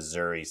with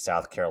Missouri,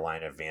 South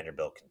Carolina,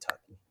 Vanderbilt,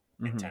 Kentucky,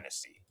 and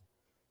Tennessee.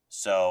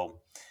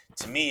 So,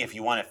 to me, if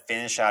you want to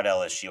finish out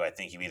LSU, I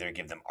think you either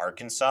give them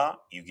Arkansas,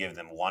 you give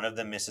them one of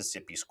the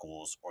Mississippi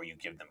schools, or you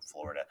give them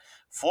Florida.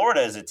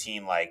 Florida is a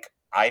team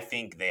I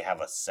think they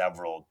have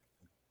several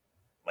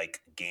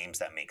games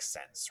that make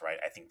sense, right?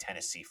 I think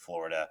Tennessee,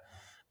 Florida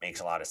makes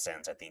a lot of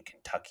sense. I think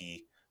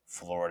Kentucky,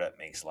 Florida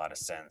makes a lot of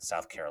sense.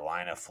 South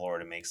Carolina,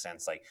 Florida makes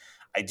sense.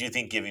 I do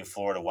think giving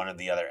Florida one of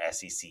the other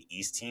SEC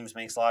East teams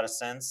makes a lot of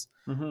sense.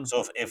 Mm-hmm.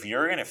 So if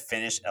you're going to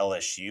finish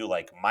LSU,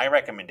 my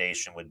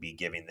recommendation would be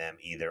giving them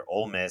either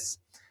Ole Miss,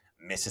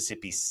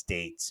 Mississippi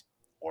State,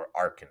 or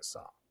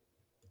Arkansas.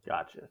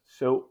 Gotcha.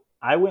 So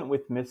I went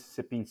with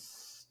Mississippi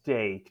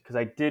State because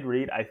I did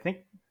read, I think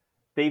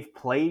they've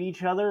played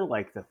each other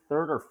the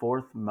third or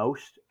fourth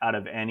most out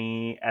of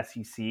any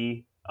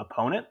SEC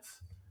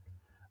opponents.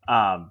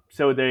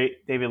 So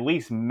they've at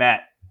least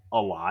met a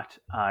lot.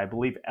 I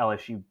believe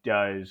LSU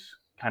does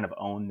kind of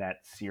own that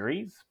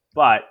series,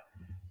 but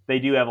they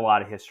do have a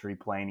lot of history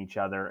playing each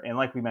other. And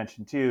like we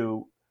mentioned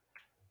too,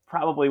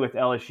 probably with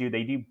LSU,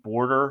 they do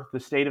border the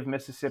state of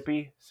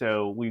Mississippi.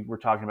 So we were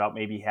talking about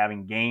maybe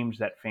having games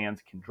that fans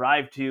can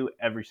drive to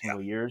every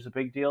single year is a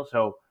big deal.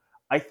 So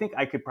I think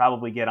I could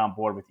probably get on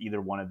board with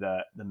either one of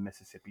the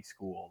Mississippi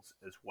schools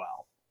as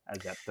well as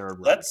that third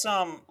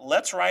one.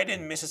 Let's write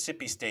in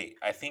Mississippi State.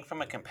 I think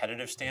from a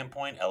competitive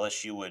standpoint,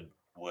 LSU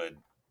would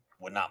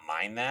not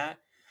mind that.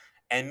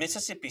 And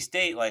Mississippi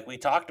State, like we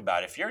talked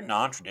about, if you're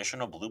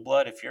non-traditional blue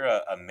blood, if you're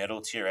a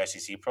middle tier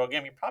SEC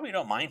program, you probably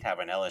don't mind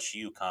having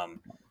LSU come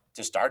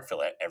to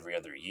Starkville every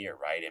other year,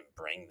 right? And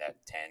bring that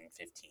 10,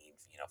 15,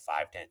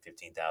 5, 10,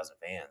 15,000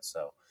 fans.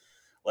 So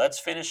let's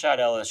finish out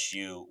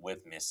LSU with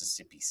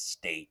Mississippi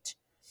State.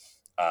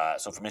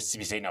 So for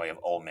Mississippi State, now we have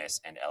Ole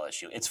Miss and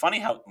LSU. It's funny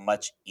how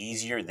much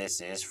easier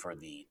this is for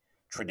the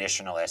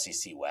traditional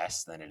SEC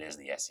West than it is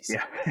the SEC.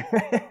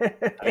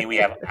 Yeah. I mean, we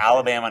have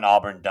Alabama and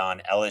Auburn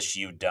done,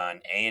 LSU done,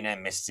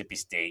 A&M, Mississippi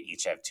State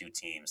each have two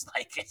teams.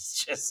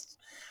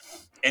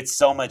 It's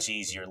so much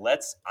easier.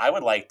 I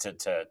would like to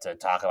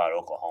talk about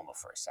Oklahoma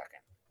for a second.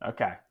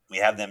 Okay. We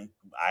have them.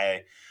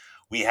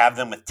 We have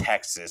them with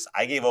Texas.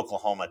 I gave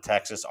Oklahoma,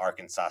 Texas,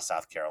 Arkansas,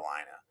 South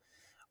Carolina.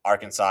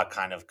 Arkansas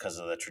kind of because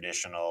of the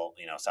traditional,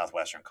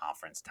 Southwestern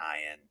Conference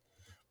tie-in.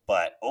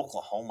 But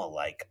Oklahoma,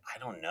 I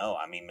don't know.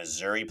 I mean,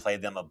 Missouri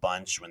played them a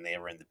bunch when they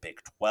were in the Big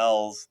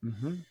 12.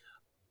 Mm-hmm.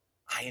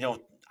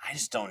 I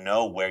just don't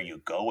know where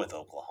you go with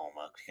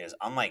Oklahoma because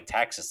unlike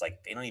Texas,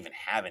 they don't even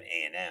have an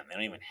A&M. They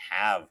don't even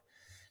have,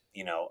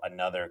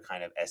 another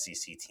kind of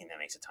SEC team that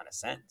makes a ton of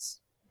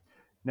sense.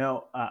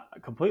 No, I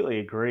completely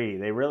agree.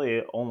 They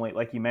really only,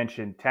 like you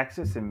mentioned,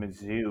 Texas and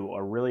Mizzou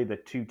are really the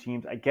two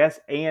teams. I guess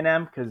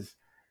A&M because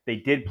they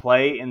did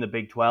play in the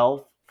Big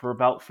 12 for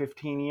about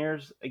 15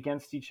 years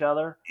against each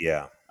other.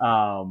 Yeah.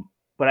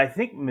 But I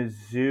think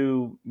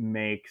Mizzou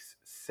makes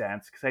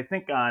sense because I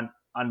think on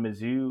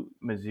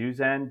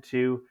Mizzou's end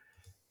too,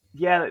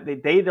 yeah,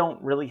 they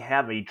don't really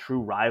have a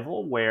true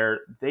rival where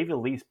they've at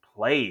least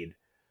played,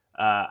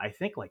 I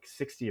think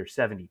 60 or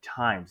 70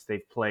 times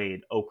they've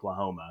played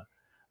Oklahoma.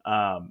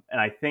 And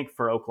I think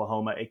for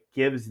Oklahoma, it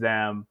gives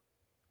them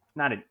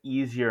not an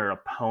easier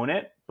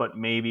opponent, but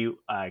maybe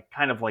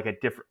kind of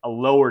a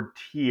lower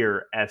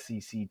tier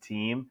SEC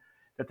team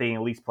that they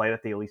at least play,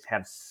 that they at least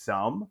have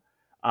some.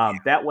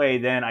 That way,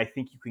 then I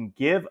think you can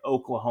give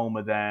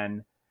Oklahoma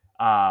then,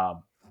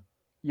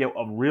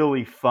 a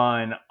really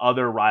fun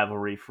other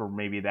rivalry for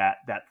maybe that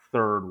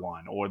third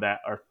one or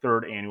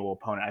third annual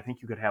opponent. I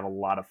think you could have a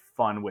lot of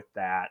fun with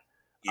that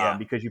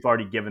because you've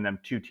already given them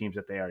two teams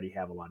that they already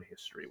have a lot of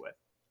history with.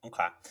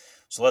 Okay.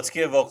 So let's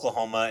give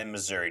Oklahoma and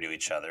Missouri to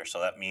each other. So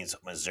that means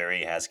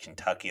Missouri has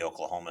Kentucky,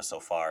 Oklahoma so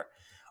far.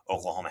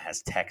 Oklahoma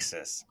has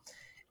Texas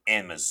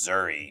and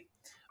Missouri.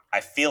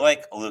 I feel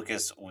like,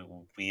 Lucas,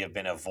 we have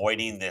been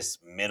avoiding this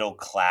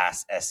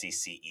middle-class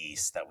SEC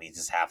East that we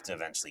just have to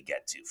eventually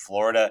get to.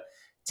 Florida,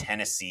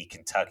 Tennessee,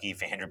 Kentucky,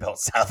 Vanderbilt,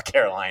 South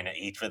Carolina,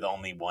 each with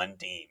only one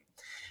team.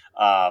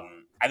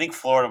 I think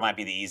Florida might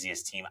be the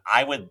easiest team.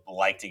 I would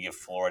like to give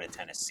Florida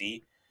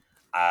Tennessee.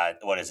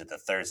 What is it? The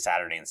third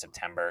Saturday in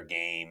September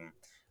game.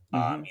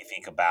 You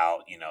think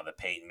about, the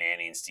Peyton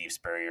Manning, Steve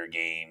Spurrier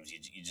games.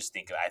 You just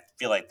think, I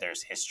feel like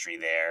there's history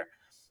there.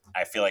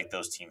 I feel like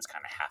those teams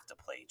kind of have to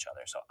play each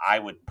other. So I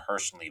would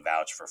personally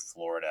vouch for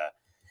Florida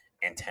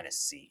and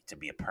Tennessee to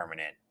be a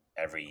permanent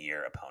every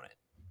year opponent.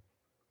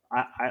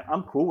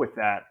 I'm cool with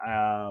that,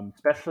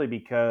 especially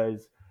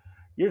because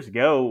years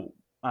ago,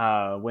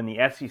 when the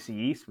SEC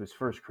East was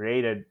first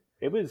created,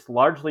 it was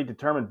largely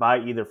determined by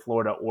either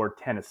Florida or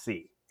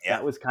Tennessee. Yeah.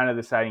 That was kind of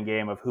the deciding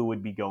game of who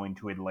would be going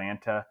to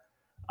Atlanta.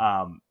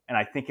 And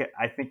I think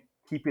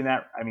keeping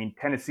that. I mean,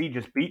 Tennessee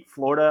just beat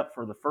Florida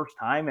for the first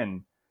time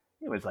in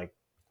it was like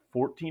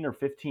 14 or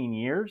 15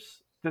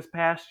 years this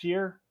past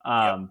year.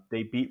 Yep.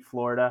 They beat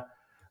Florida,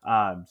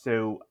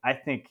 so I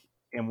think,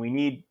 and we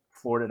need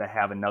Florida to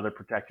have another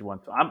protected one.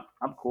 So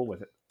I'm cool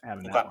with it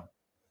having that Okay.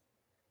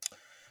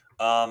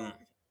 one.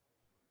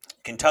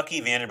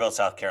 Kentucky, Vanderbilt,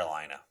 South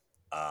Carolina.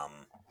 Um,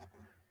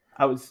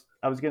 I was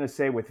going to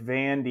say with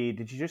Vandy,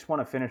 did you just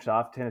want to finish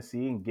off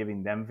Tennessee and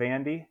giving them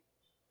Vandy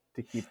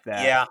to keep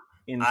that yeah,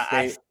 in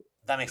I state?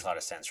 that makes a lot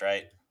of sense,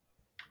 right?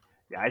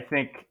 Yeah, I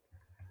think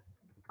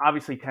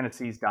obviously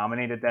Tennessee's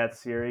dominated that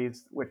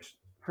series, which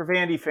for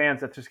Vandy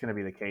fans, that's just going to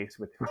be the case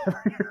with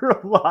whoever you're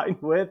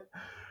aligned with.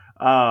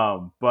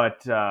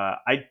 But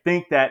I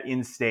think that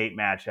in-state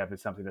matchup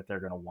is something that they're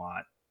going to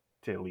want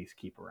to at least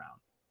keep around.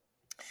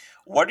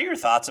 What are your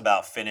thoughts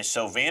about finish?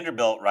 So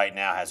Vanderbilt right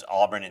now has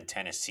Auburn and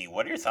Tennessee.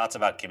 What are your thoughts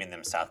about giving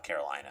them South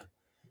Carolina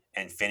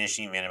and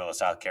finishing Vanderbilt with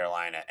South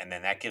Carolina? And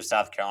then that gives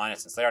South Carolina,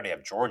 since they already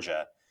have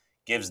Georgia,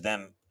 gives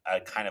them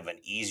a kind of an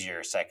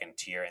easier second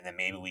tier. And then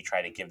maybe we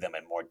try to give them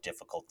a more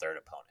difficult third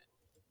opponent.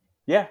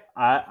 Yeah,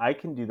 I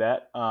can do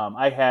that.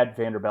 I had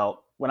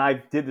Vanderbilt when I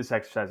did this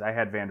exercise. I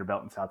had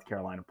Vanderbilt and South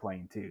Carolina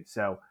playing too,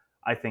 so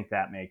I think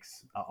that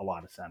makes a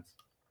lot of sense.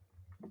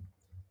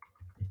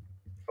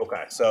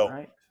 Okay, All so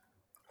right.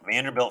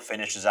 Vanderbilt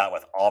finishes out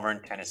with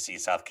Auburn, Tennessee,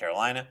 South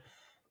Carolina.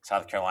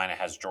 South Carolina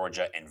has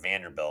Georgia and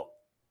Vanderbilt.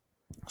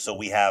 So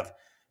we have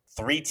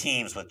three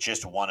teams with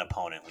just one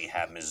opponent. We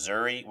have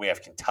Missouri, we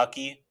have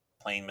Kentucky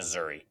playing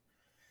Missouri,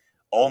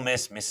 Ole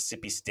Miss,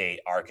 Mississippi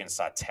State,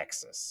 Arkansas,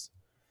 Texas.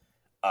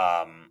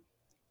 Um,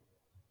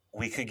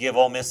 we could give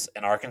Ole Miss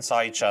and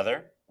Arkansas each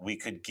other. We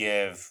could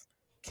give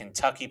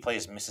Kentucky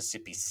plays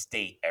Mississippi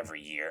State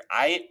every year.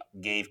 I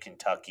gave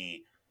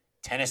Kentucky,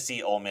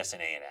 Tennessee, Ole Miss,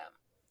 and A&M.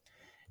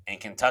 And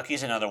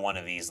Kentucky's another one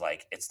of these,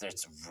 like,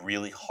 it's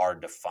really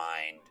hard to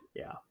find.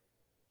 Yeah.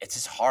 It's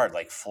just hard.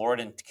 Like,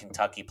 Florida and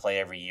Kentucky play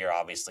every year,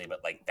 obviously,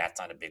 but, like, that's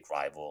not a big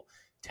rival.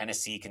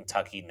 Tennessee,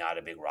 Kentucky, not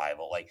a big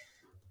rival. Like,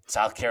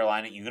 South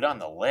Carolina, you go down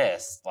the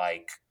list,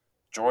 like,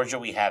 Georgia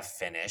we have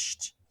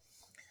finished.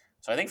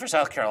 So I think for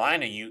South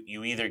Carolina,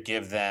 you either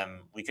give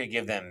them, we could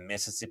give them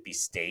Mississippi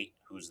State,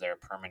 who's their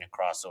permanent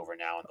crossover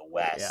now in the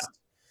Yeah. West.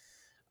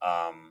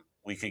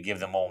 We could give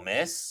them Ole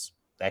Miss.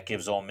 That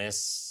gives Ole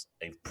Miss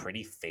a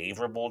pretty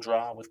favorable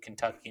draw with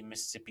Kentucky and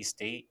Mississippi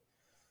State.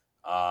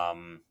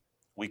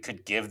 We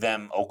could give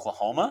them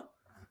Oklahoma,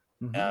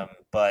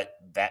 but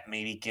that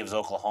maybe gives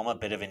Oklahoma a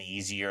bit of an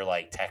easier,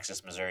 like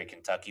Texas, Missouri,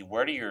 Kentucky.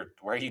 Where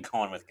are you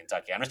going with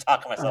Kentucky? I'm just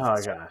talking myself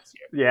in circles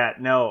here. Yeah,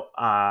 no,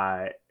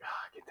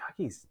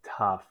 Kentucky's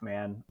tough,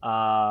 man.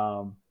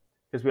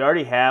 Because we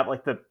already have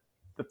like the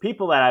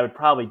people that I would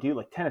probably do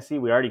like Tennessee.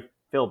 We already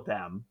filled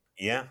them.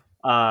 Yeah.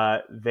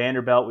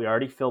 Vanderbilt, we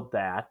already filled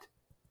that,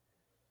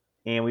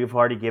 and we've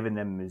already given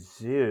them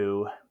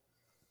Mizzou.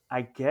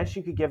 I guess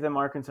you could give them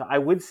Arkansas. I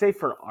would say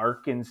for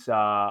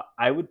Arkansas,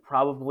 I would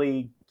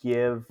probably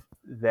give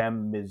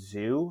them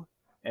Mizzou,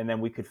 and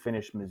then we could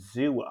finish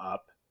Mizzou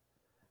up.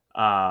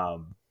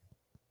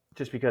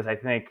 Just because I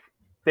think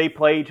they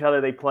play each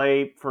other, they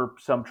play for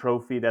some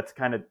trophy. That's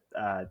kind of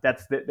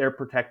they're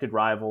protected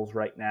rivals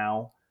right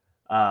now.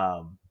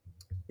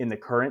 In the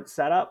current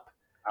setup,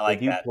 I like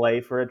they do that. play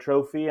for a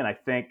trophy, and I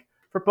think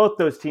for both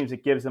those teams,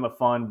 it gives them a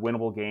fun,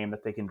 winnable game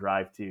that they can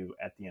drive to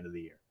at the end of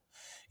the year.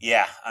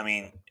 Yeah, I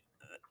mean,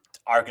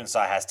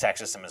 Arkansas has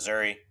Texas and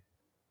Missouri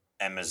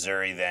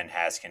then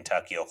has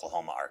Kentucky,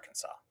 Oklahoma,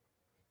 Arkansas.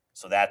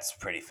 So that's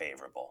pretty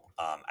favorable.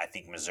 I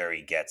think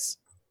Missouri gets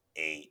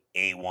a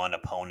A1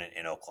 opponent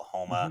in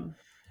Oklahoma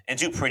and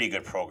two pretty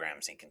good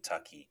programs in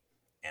Kentucky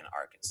and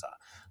Arkansas.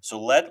 So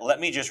let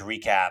me just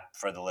recap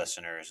for the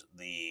listeners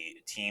the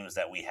teams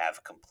that we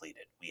have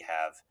completed. We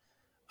have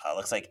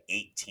looks like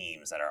 8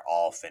 teams that are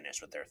all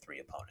finished with their 3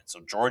 opponents.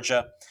 So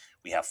Georgia,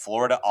 we have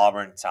Florida,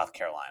 Auburn, South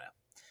Carolina.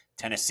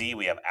 Tennessee,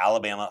 we have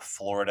Alabama,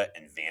 Florida,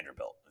 and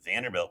Vanderbilt.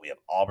 Vanderbilt, we have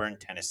Auburn,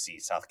 Tennessee,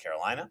 South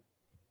Carolina.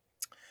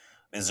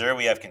 Missouri,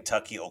 we have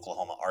Kentucky,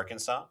 Oklahoma,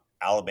 Arkansas.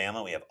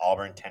 Alabama, we have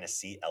Auburn,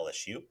 Tennessee,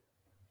 LSU.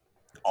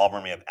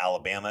 Auburn, we have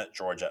Alabama,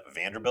 Georgia,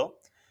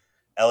 Vanderbilt.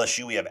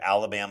 LSU, we have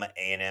Alabama,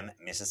 A&M,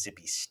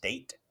 Mississippi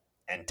State.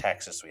 And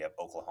Texas, we have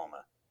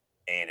Oklahoma,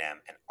 A&M,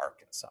 and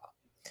Arkansas.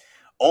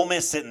 Ole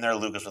Miss sitting there,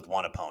 Lucas, with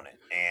one opponent.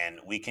 And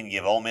we can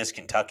give Ole Miss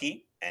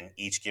Kentucky and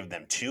each give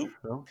them 2.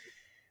 True.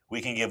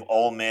 We can give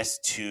Ole Miss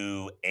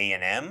to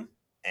A&M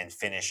and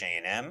finish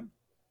A&M.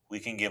 We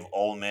can give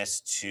Ole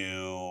Miss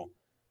to,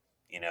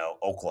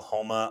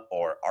 Oklahoma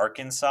or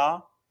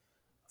Arkansas.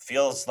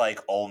 Feels like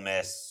Ole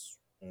Miss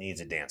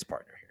needs a dance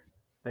partner here.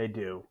 They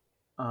do.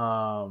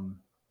 You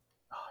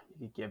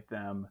could give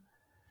them.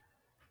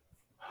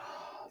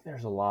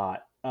 There's a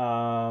lot.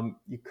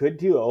 You could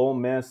do Ole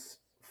Miss,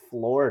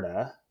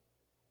 Florida,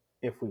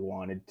 if we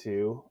wanted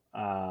to.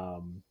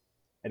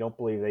 I don't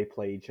believe they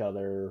play each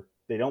other.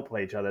 They don't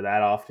play each other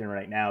that often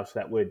right now, so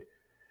that would,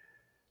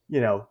 you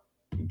know,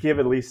 give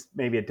at least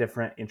maybe a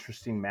different,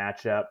 interesting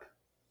matchup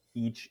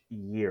each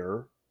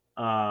year.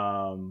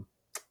 Let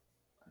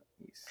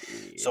me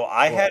see. So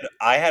I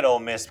had Ole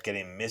Miss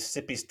getting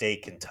Mississippi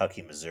State,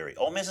 Kentucky, Missouri.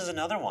 Ole Miss is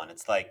another one.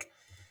 It's like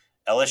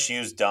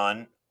LSU's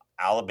done,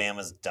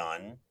 Alabama's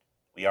done.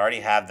 We already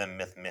have them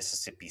with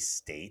Mississippi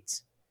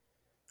State.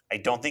 I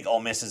don't think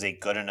Ole Miss is a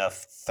good enough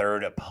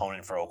third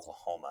opponent for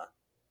Oklahoma.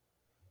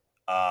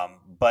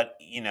 But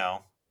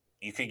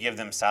you could give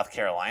them South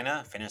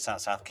Carolina, finish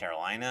out South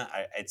Carolina.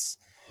 It's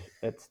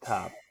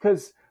tough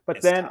because,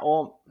 it's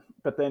tough.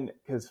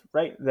 because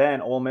right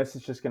then Ole Miss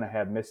is just going to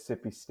have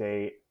Mississippi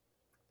State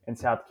and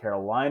South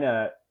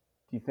Carolina.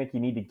 Do you think you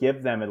need to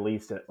give them at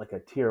least like a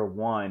tier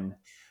one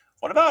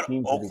What about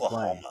team to be playing?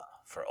 Oklahoma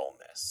for Ole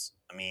Miss?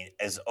 I mean,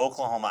 as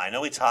Oklahoma, I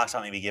know we talked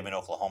about maybe giving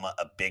Oklahoma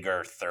a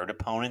bigger third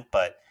opponent,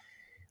 but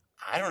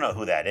I don't know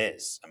who that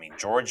is. I mean,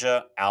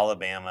 Georgia,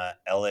 Alabama,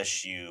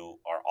 LSU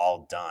are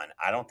all done.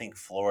 I don't think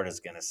Florida's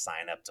going to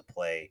sign up to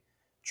play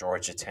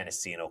Georgia,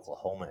 Tennessee, and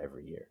Oklahoma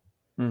every year.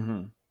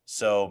 Mm-hmm.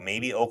 So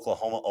maybe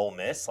Oklahoma, Ole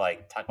Miss,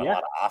 like talk about a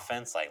lot of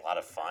offense, like a lot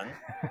of fun.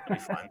 It'll be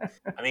fun.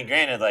 I mean,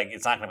 granted, like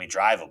it's not going to be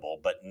drivable,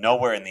 but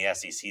nowhere in the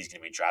SEC is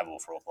going to be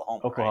drivable for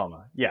Oklahoma. Oklahoma,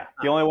 right? yeah.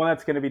 The only one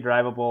that's going to be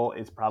drivable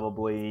is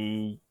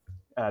probably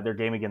their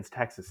game against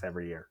Texas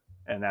every year,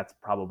 and that's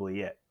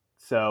probably it.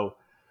 So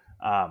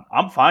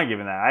I'm fine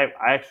giving that.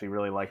 I actually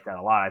really like that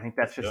a lot. I think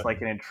that's just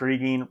like an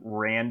intriguing,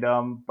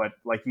 random, but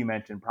like you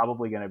mentioned,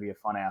 probably going to be a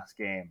fun ass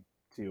game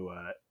to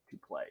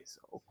play.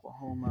 So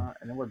Oklahoma,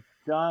 and then we're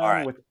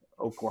done with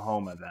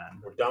Oklahoma.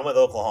 Then we're done with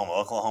Oklahoma.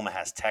 Oklahoma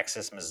has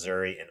Texas,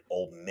 Missouri, and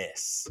Ole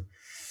Miss.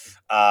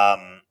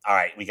 All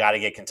right, we got to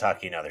get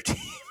Kentucky another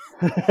team.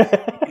 We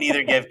can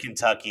either give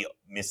Kentucky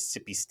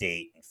Mississippi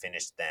State and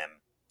finish them.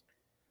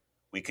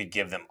 We could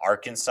give them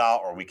Arkansas,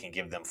 or we can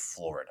give them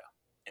Florida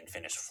and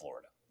finish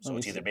Florida. So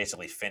it's either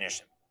basically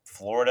finish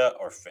Florida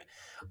or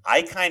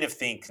I kind of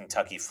think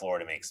Kentucky,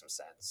 Florida makes some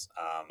sense.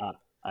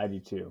 I do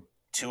too.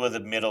 Two of the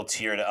middle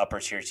tier to upper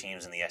tier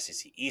teams in the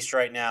SEC East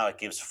right now. It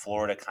gives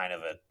Florida kind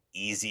of an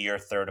easier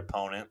third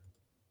opponent,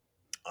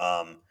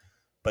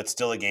 but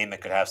still a game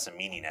that could have some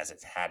meaning, as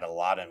it's had a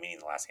lot of meaning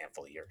the last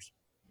handful of years.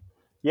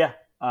 Yeah,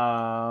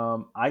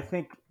 I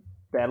think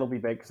that'll be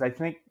big because I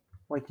think,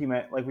 like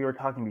we were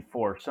talking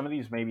before, some of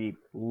these maybe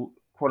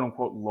quote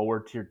unquote lower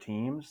tier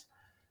teams,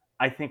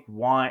 I think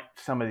want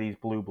some of these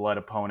blue blood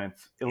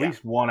opponents, at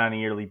least one on a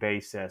yearly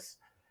basis.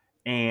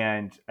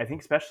 And I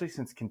think especially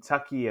since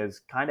Kentucky has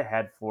kind of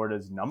had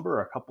Florida's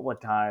number a couple of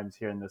times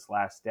here in this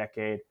last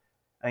decade,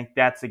 I think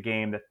that's a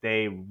game that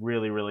they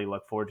really, really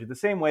look forward to. The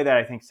same way that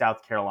I think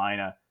South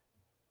Carolina,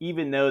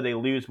 even though they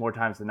lose more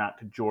times than not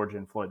to Georgia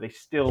and Florida, they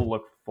still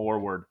look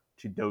forward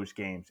to those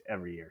games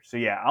every year. So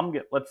yeah,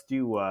 let's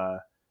do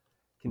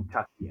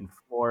Kentucky and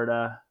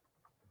Florida,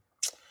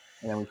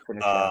 and then we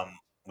finish up.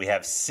 We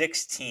have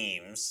 6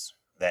 teams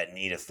that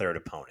need a third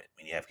opponent.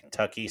 You have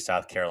Kentucky,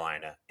 South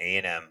Carolina,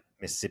 A&M,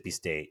 Mississippi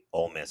State,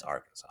 Ole Miss,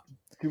 Arkansas.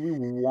 Do we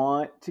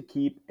want to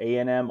keep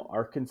A&M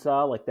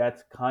Arkansas? Like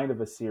that's kind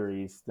of a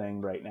series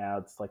thing right now.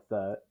 It's like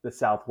the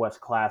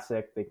Southwest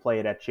Classic. They play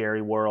it at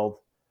Jerry World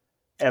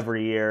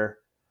every year.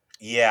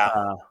 Yeah,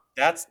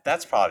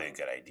 that's probably a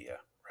good idea,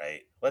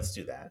 right? Let's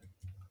do that.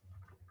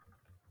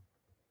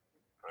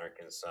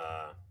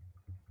 Arkansas.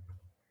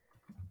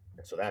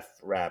 So that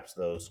wraps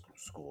those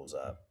schools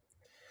up.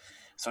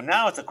 So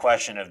now it's a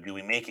question of, do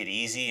we make it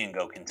easy and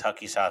go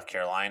Kentucky, South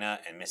Carolina,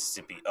 and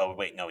Mississippi? Oh,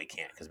 wait, no, we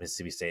can't, because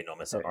Mississippi State and Ole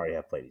Miss already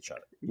have played each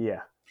other.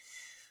 Yeah.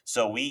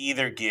 So we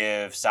either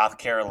give South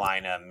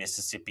Carolina,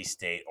 Mississippi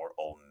State, or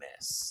Ole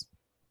Miss.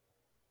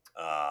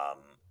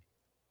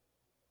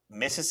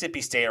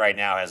 Mississippi State right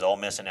now has Ole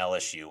Miss and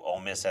LSU. Ole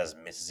Miss has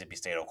Mississippi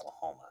State,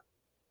 Oklahoma.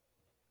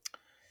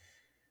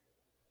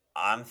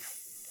 I'm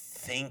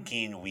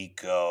thinking we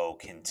go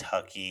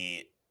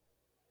Kentucky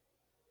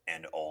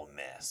and Ole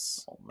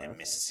Miss and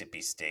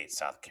Mississippi State,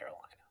 South Carolina.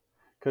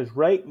 Because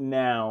right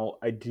now,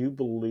 I do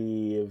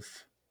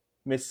believe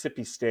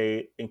Mississippi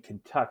State and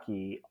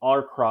Kentucky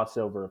are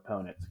crossover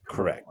opponents.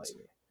 Correct.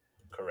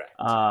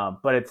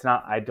 But it's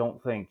not. I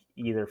don't think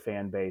either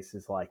fan base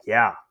is like,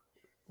 yeah,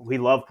 we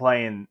love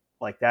playing.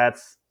 Like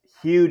that's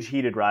huge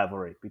heated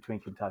rivalry between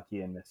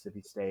Kentucky and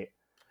Mississippi State.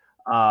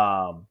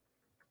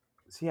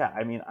 So yeah,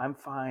 I mean, I'm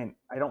fine.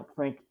 I don't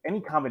think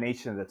any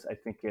combination of this, I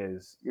think,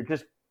 is you're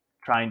just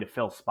trying to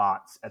fill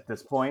spots at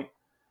this point.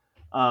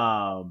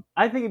 I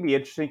think it'd be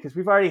interesting because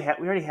we already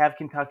have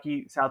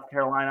Kentucky, South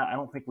Carolina. I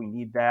don't think we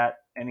need that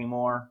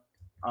anymore.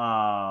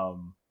 I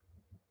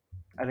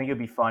think it'd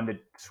be fun to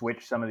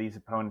switch some of these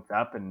opponents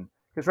up, and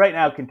because right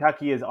now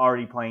Kentucky is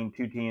already playing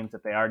 2 teams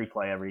that they already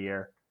play every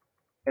year,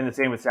 and the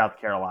same with South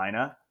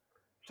Carolina.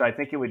 So I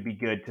think it would be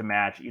good to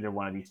match either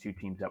one of these 2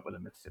 teams up with a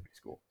Mississippi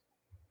school.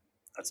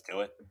 Let's do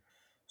it.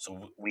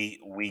 So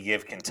we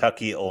give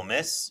Kentucky Ole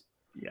Miss.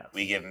 Yes.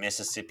 We give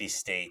Mississippi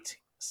State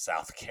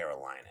South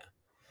Carolina.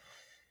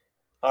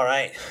 All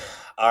right.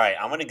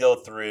 I'm going to go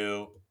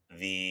through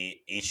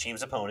each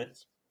team's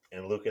opponents,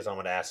 And Lucas, I'm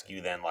going to ask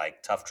you then,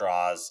 like tough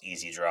draws,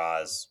 easy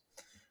draws.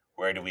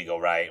 Where do we go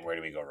right? Where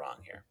do we go wrong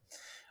here?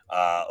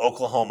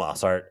 Oklahoma. I'll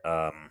start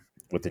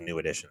with the new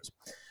additions.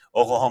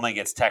 Oklahoma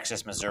gets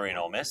Texas, Missouri, and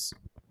Ole Miss.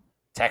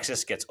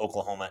 Texas gets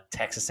Oklahoma,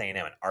 Texas A&M,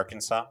 and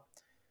Arkansas.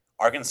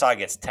 Arkansas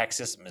gets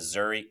Texas,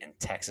 Missouri, and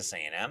Texas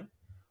A&M.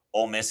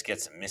 Ole Miss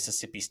gets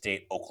Mississippi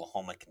State,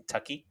 Oklahoma,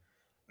 Kentucky.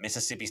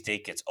 Mississippi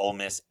State gets Ole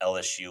Miss,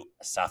 LSU,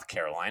 South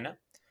Carolina.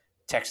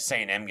 Texas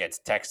A&M gets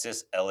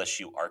Texas,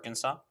 LSU,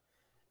 Arkansas.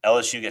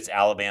 LSU gets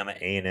Alabama,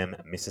 A&M,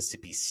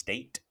 Mississippi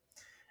State.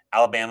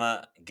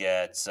 Alabama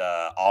gets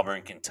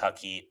Auburn,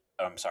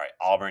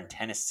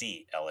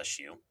 Tennessee,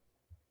 LSU.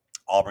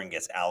 Auburn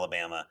gets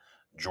Alabama,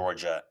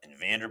 Georgia, and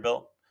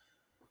Vanderbilt.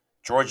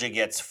 Georgia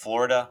gets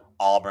Florida,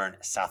 Auburn,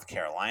 South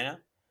Carolina.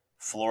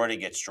 Florida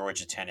gets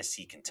Georgia,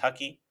 Tennessee,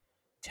 Kentucky.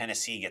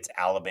 Tennessee gets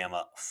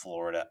Alabama,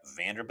 Florida,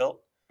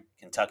 Vanderbilt.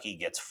 Kentucky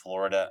gets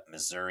Florida,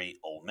 Missouri,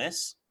 Ole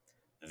Miss.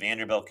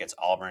 Vanderbilt gets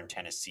Auburn,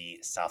 Tennessee,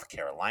 South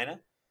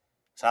Carolina.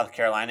 South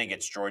Carolina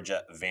gets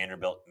Georgia,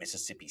 Vanderbilt,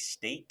 Mississippi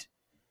State.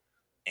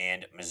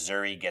 And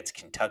Missouri gets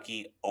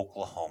Kentucky,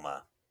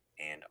 Oklahoma,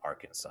 and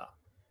Arkansas.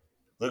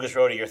 Lucas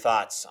Rhoda, your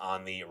thoughts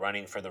on the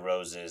Running for the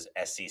Roses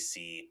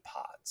SEC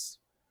pods?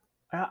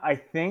 I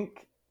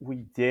think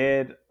we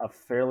did a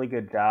fairly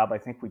good job. I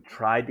think we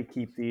tried to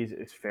keep these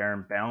as fair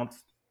and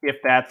balanced, if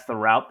that's the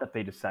route that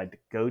they decide to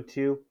go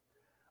to.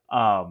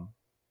 I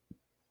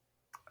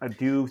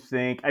do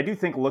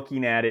think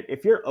looking at it,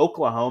 if you're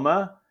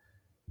Oklahoma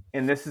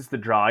and this is the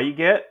draw you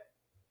get,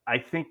 I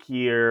think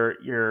you're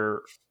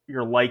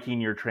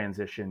liking your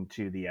transition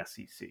to the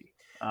SEC.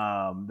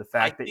 The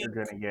fact that you're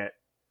going to get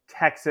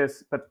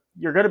Texas, but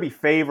you're going to be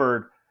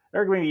favored.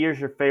 There are going to be years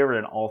you're favored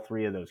in all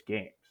three of those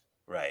games.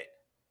 Right.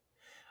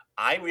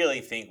 I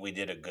really think we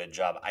did a good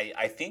job.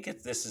 I think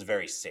this is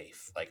very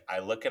safe. Like, I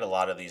look at a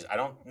lot of these. I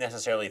don't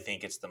necessarily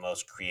think it's the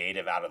most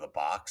creative out of the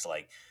box.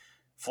 Like,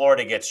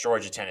 Florida gets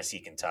Georgia, Tennessee,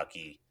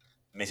 Kentucky,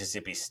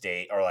 Mississippi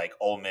State, or like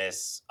Ole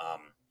Miss.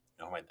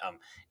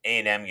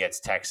 A&M gets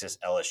Texas,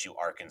 LSU,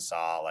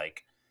 Arkansas.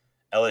 Like,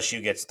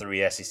 LSU gets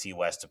 3 SEC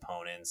West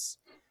opponents.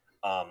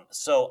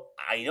 So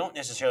I don't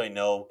necessarily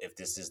know if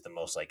this is the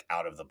most like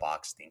out of the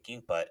box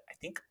thinking, but I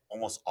think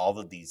almost all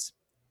of these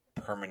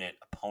permanent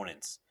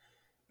opponents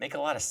make a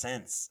lot of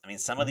sense. I mean,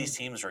 some of these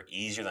teams are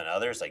easier than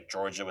others. Like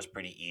Georgia was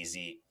pretty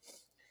easy.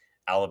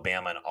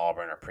 Alabama and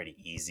Auburn are pretty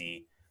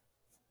easy.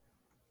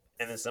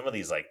 And then some of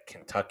these like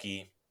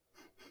Kentucky,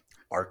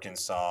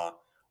 Arkansas,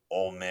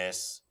 Ole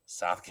Miss,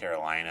 South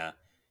Carolina,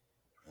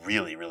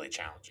 really, really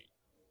challenging.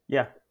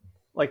 Yeah.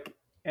 Like,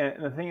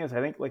 and the thing is,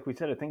 I think, like we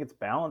said, I think it's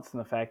balanced in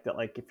the fact that,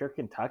 like, if you're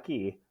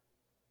Kentucky,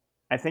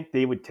 I think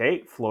they would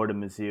take Florida,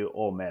 Mizzou,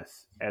 Ole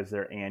Miss as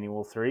their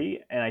annual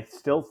 3. And I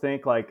still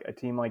think, like, a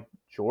team like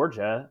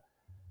Georgia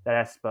that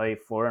has to play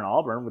Florida and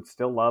Auburn would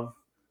still love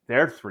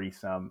their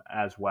threesome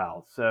as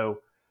well. So,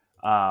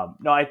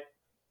 no,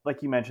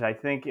 like you mentioned, I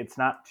think it's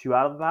not too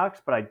out of the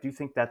box, but I do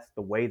think that's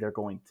the way they're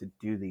going to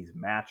do these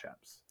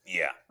matchups.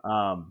 Yeah.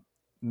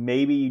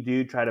 Maybe you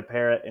do try to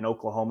pair it in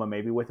Oklahoma,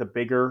 maybe with a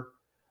bigger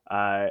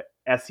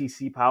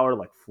SEC power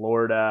like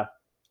Florida,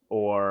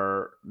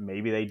 or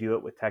maybe they do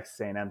it with Texas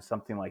A&M,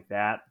 something like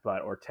that,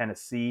 or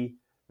Tennessee,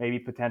 maybe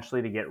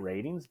potentially to get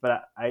ratings.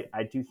 But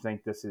I do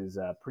think this is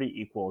pretty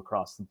equal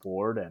across the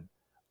board, and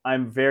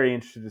I'm very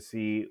interested to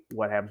see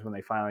what happens when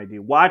they finally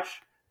do.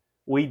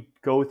 We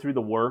go through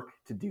the work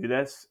to do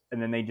this,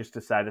 and then they just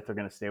decide that they're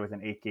going to stay with an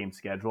 8-game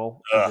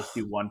schedule and just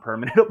do one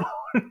permanent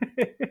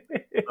opponent.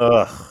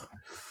 Ugh.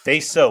 They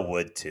so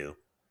would too.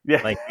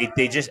 Yeah. Like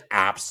they just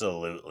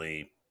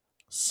absolutely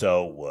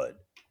so would.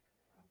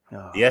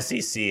 Oh. The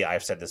SEC,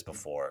 I've said this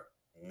before,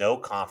 no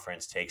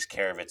conference takes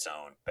care of its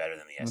own better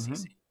than the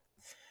SEC.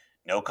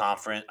 No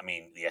conference, I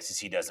mean, the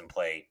SEC doesn't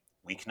play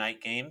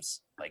weeknight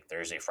games, like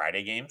Thursday,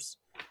 Friday games.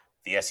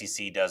 The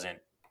SEC doesn't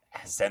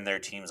send their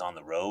teams on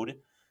the road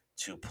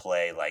to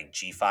play like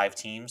G5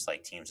 teams,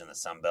 like teams in the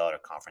Sun Belt or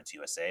Conference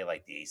USA,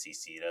 like the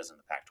ACC does and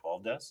the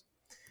Pac-12 does.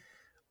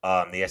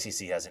 The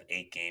SEC has an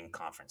 8-game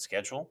conference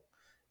schedule.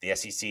 The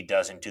SEC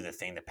doesn't do the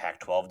thing the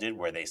Pac-12 did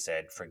where they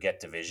said, forget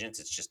divisions.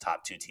 It's just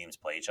top 2 teams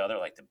play each other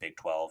like the Big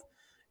 12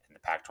 and the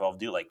Pac-12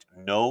 do. Like,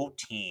 no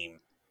team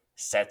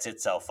sets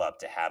itself up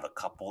to have a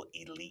couple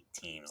elite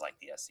teams like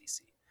the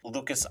SEC.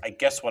 Lucas, I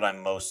guess what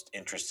I'm most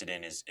interested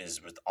in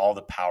is with all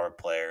the power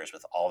players,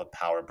 with all the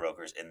power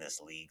brokers in this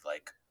league,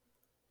 like,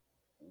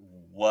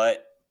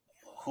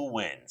 who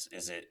wins?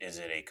 Is it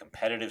a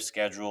competitive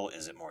schedule?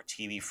 Is it more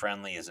TV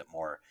friendly? Is it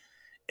more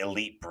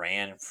elite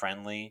brand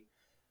friendly?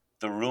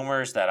 The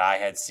rumors that I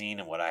had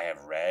seen and what I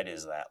have read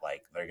is that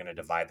like they're going to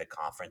divide the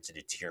conference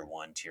into tier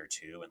 1, tier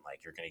 2, and like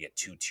you're going to get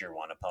 2 tier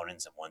 1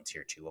 opponents and 1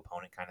 tier 2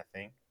 opponent kind of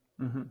thing.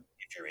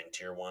 If you're in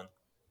tier 1,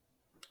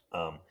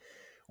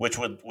 which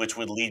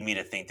would lead me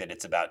to think that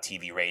it's about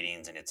TV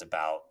ratings and it's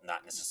about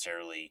not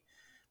necessarily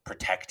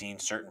protecting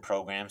certain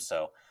programs.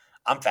 So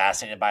I'm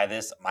fascinated by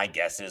this. My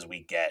guess is we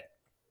get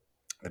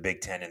the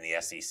Big Ten and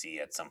the SEC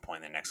at some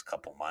point in the next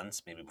couple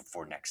months, maybe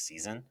before next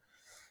season.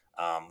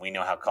 We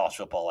know how college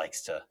football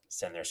likes to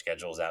send their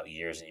schedules out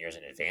years and years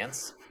in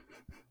advance.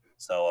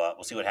 So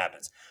we'll see what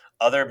happens.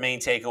 Other main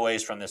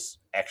takeaways from this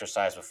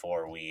exercise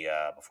before we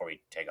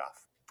take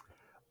off.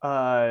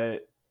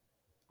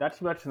 Not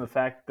too much in the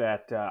fact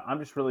that I'm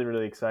just really,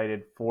 really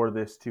excited for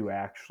this to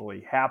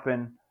actually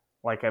happen.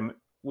 Like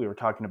we were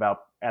talking about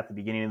at the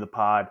beginning of the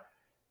pod,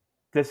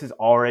 this is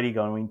already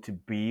going to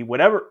be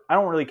whatever. I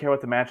don't really care what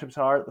the matchups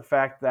are. The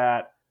fact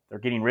that they're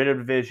getting rid of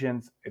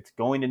divisions, it's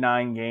going to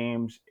 9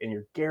 games, and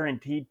you're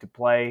guaranteed to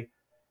play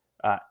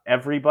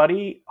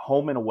everybody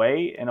home and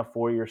away in a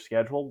 4-year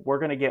schedule. We're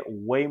going to get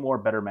way more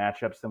better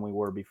matchups than we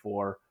were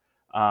before.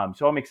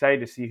 So I'm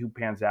excited to see who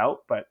pans out.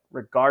 But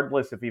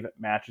regardless if it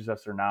matches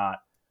us or not,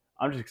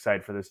 I'm just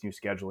excited for this new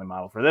scheduling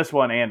model for this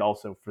one and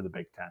also for the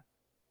Big Ten.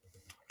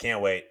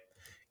 Can't wait.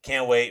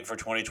 Can't wait for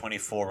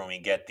 2024 when we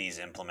get these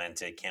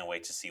implemented. Can't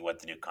wait to see what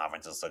the new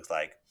conferences looks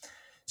like.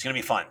 It's going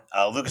to be fun.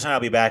 Lucas and I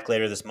will be back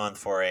later this month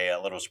for a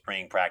little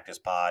spring practice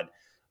pod.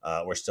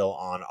 We're still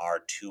on our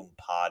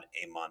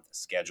 2-pod-a-month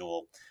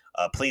schedule.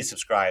 Please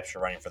subscribe to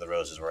Running for the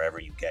Roses wherever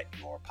you get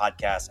your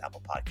podcasts,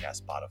 Apple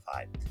Podcasts,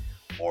 Spotify,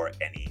 or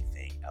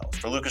anything else.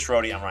 For Lucas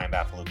Rohde, I'm Ryan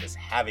Baffa-Lucas.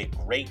 Have a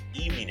great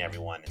evening,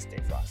 everyone, and stay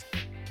frosty.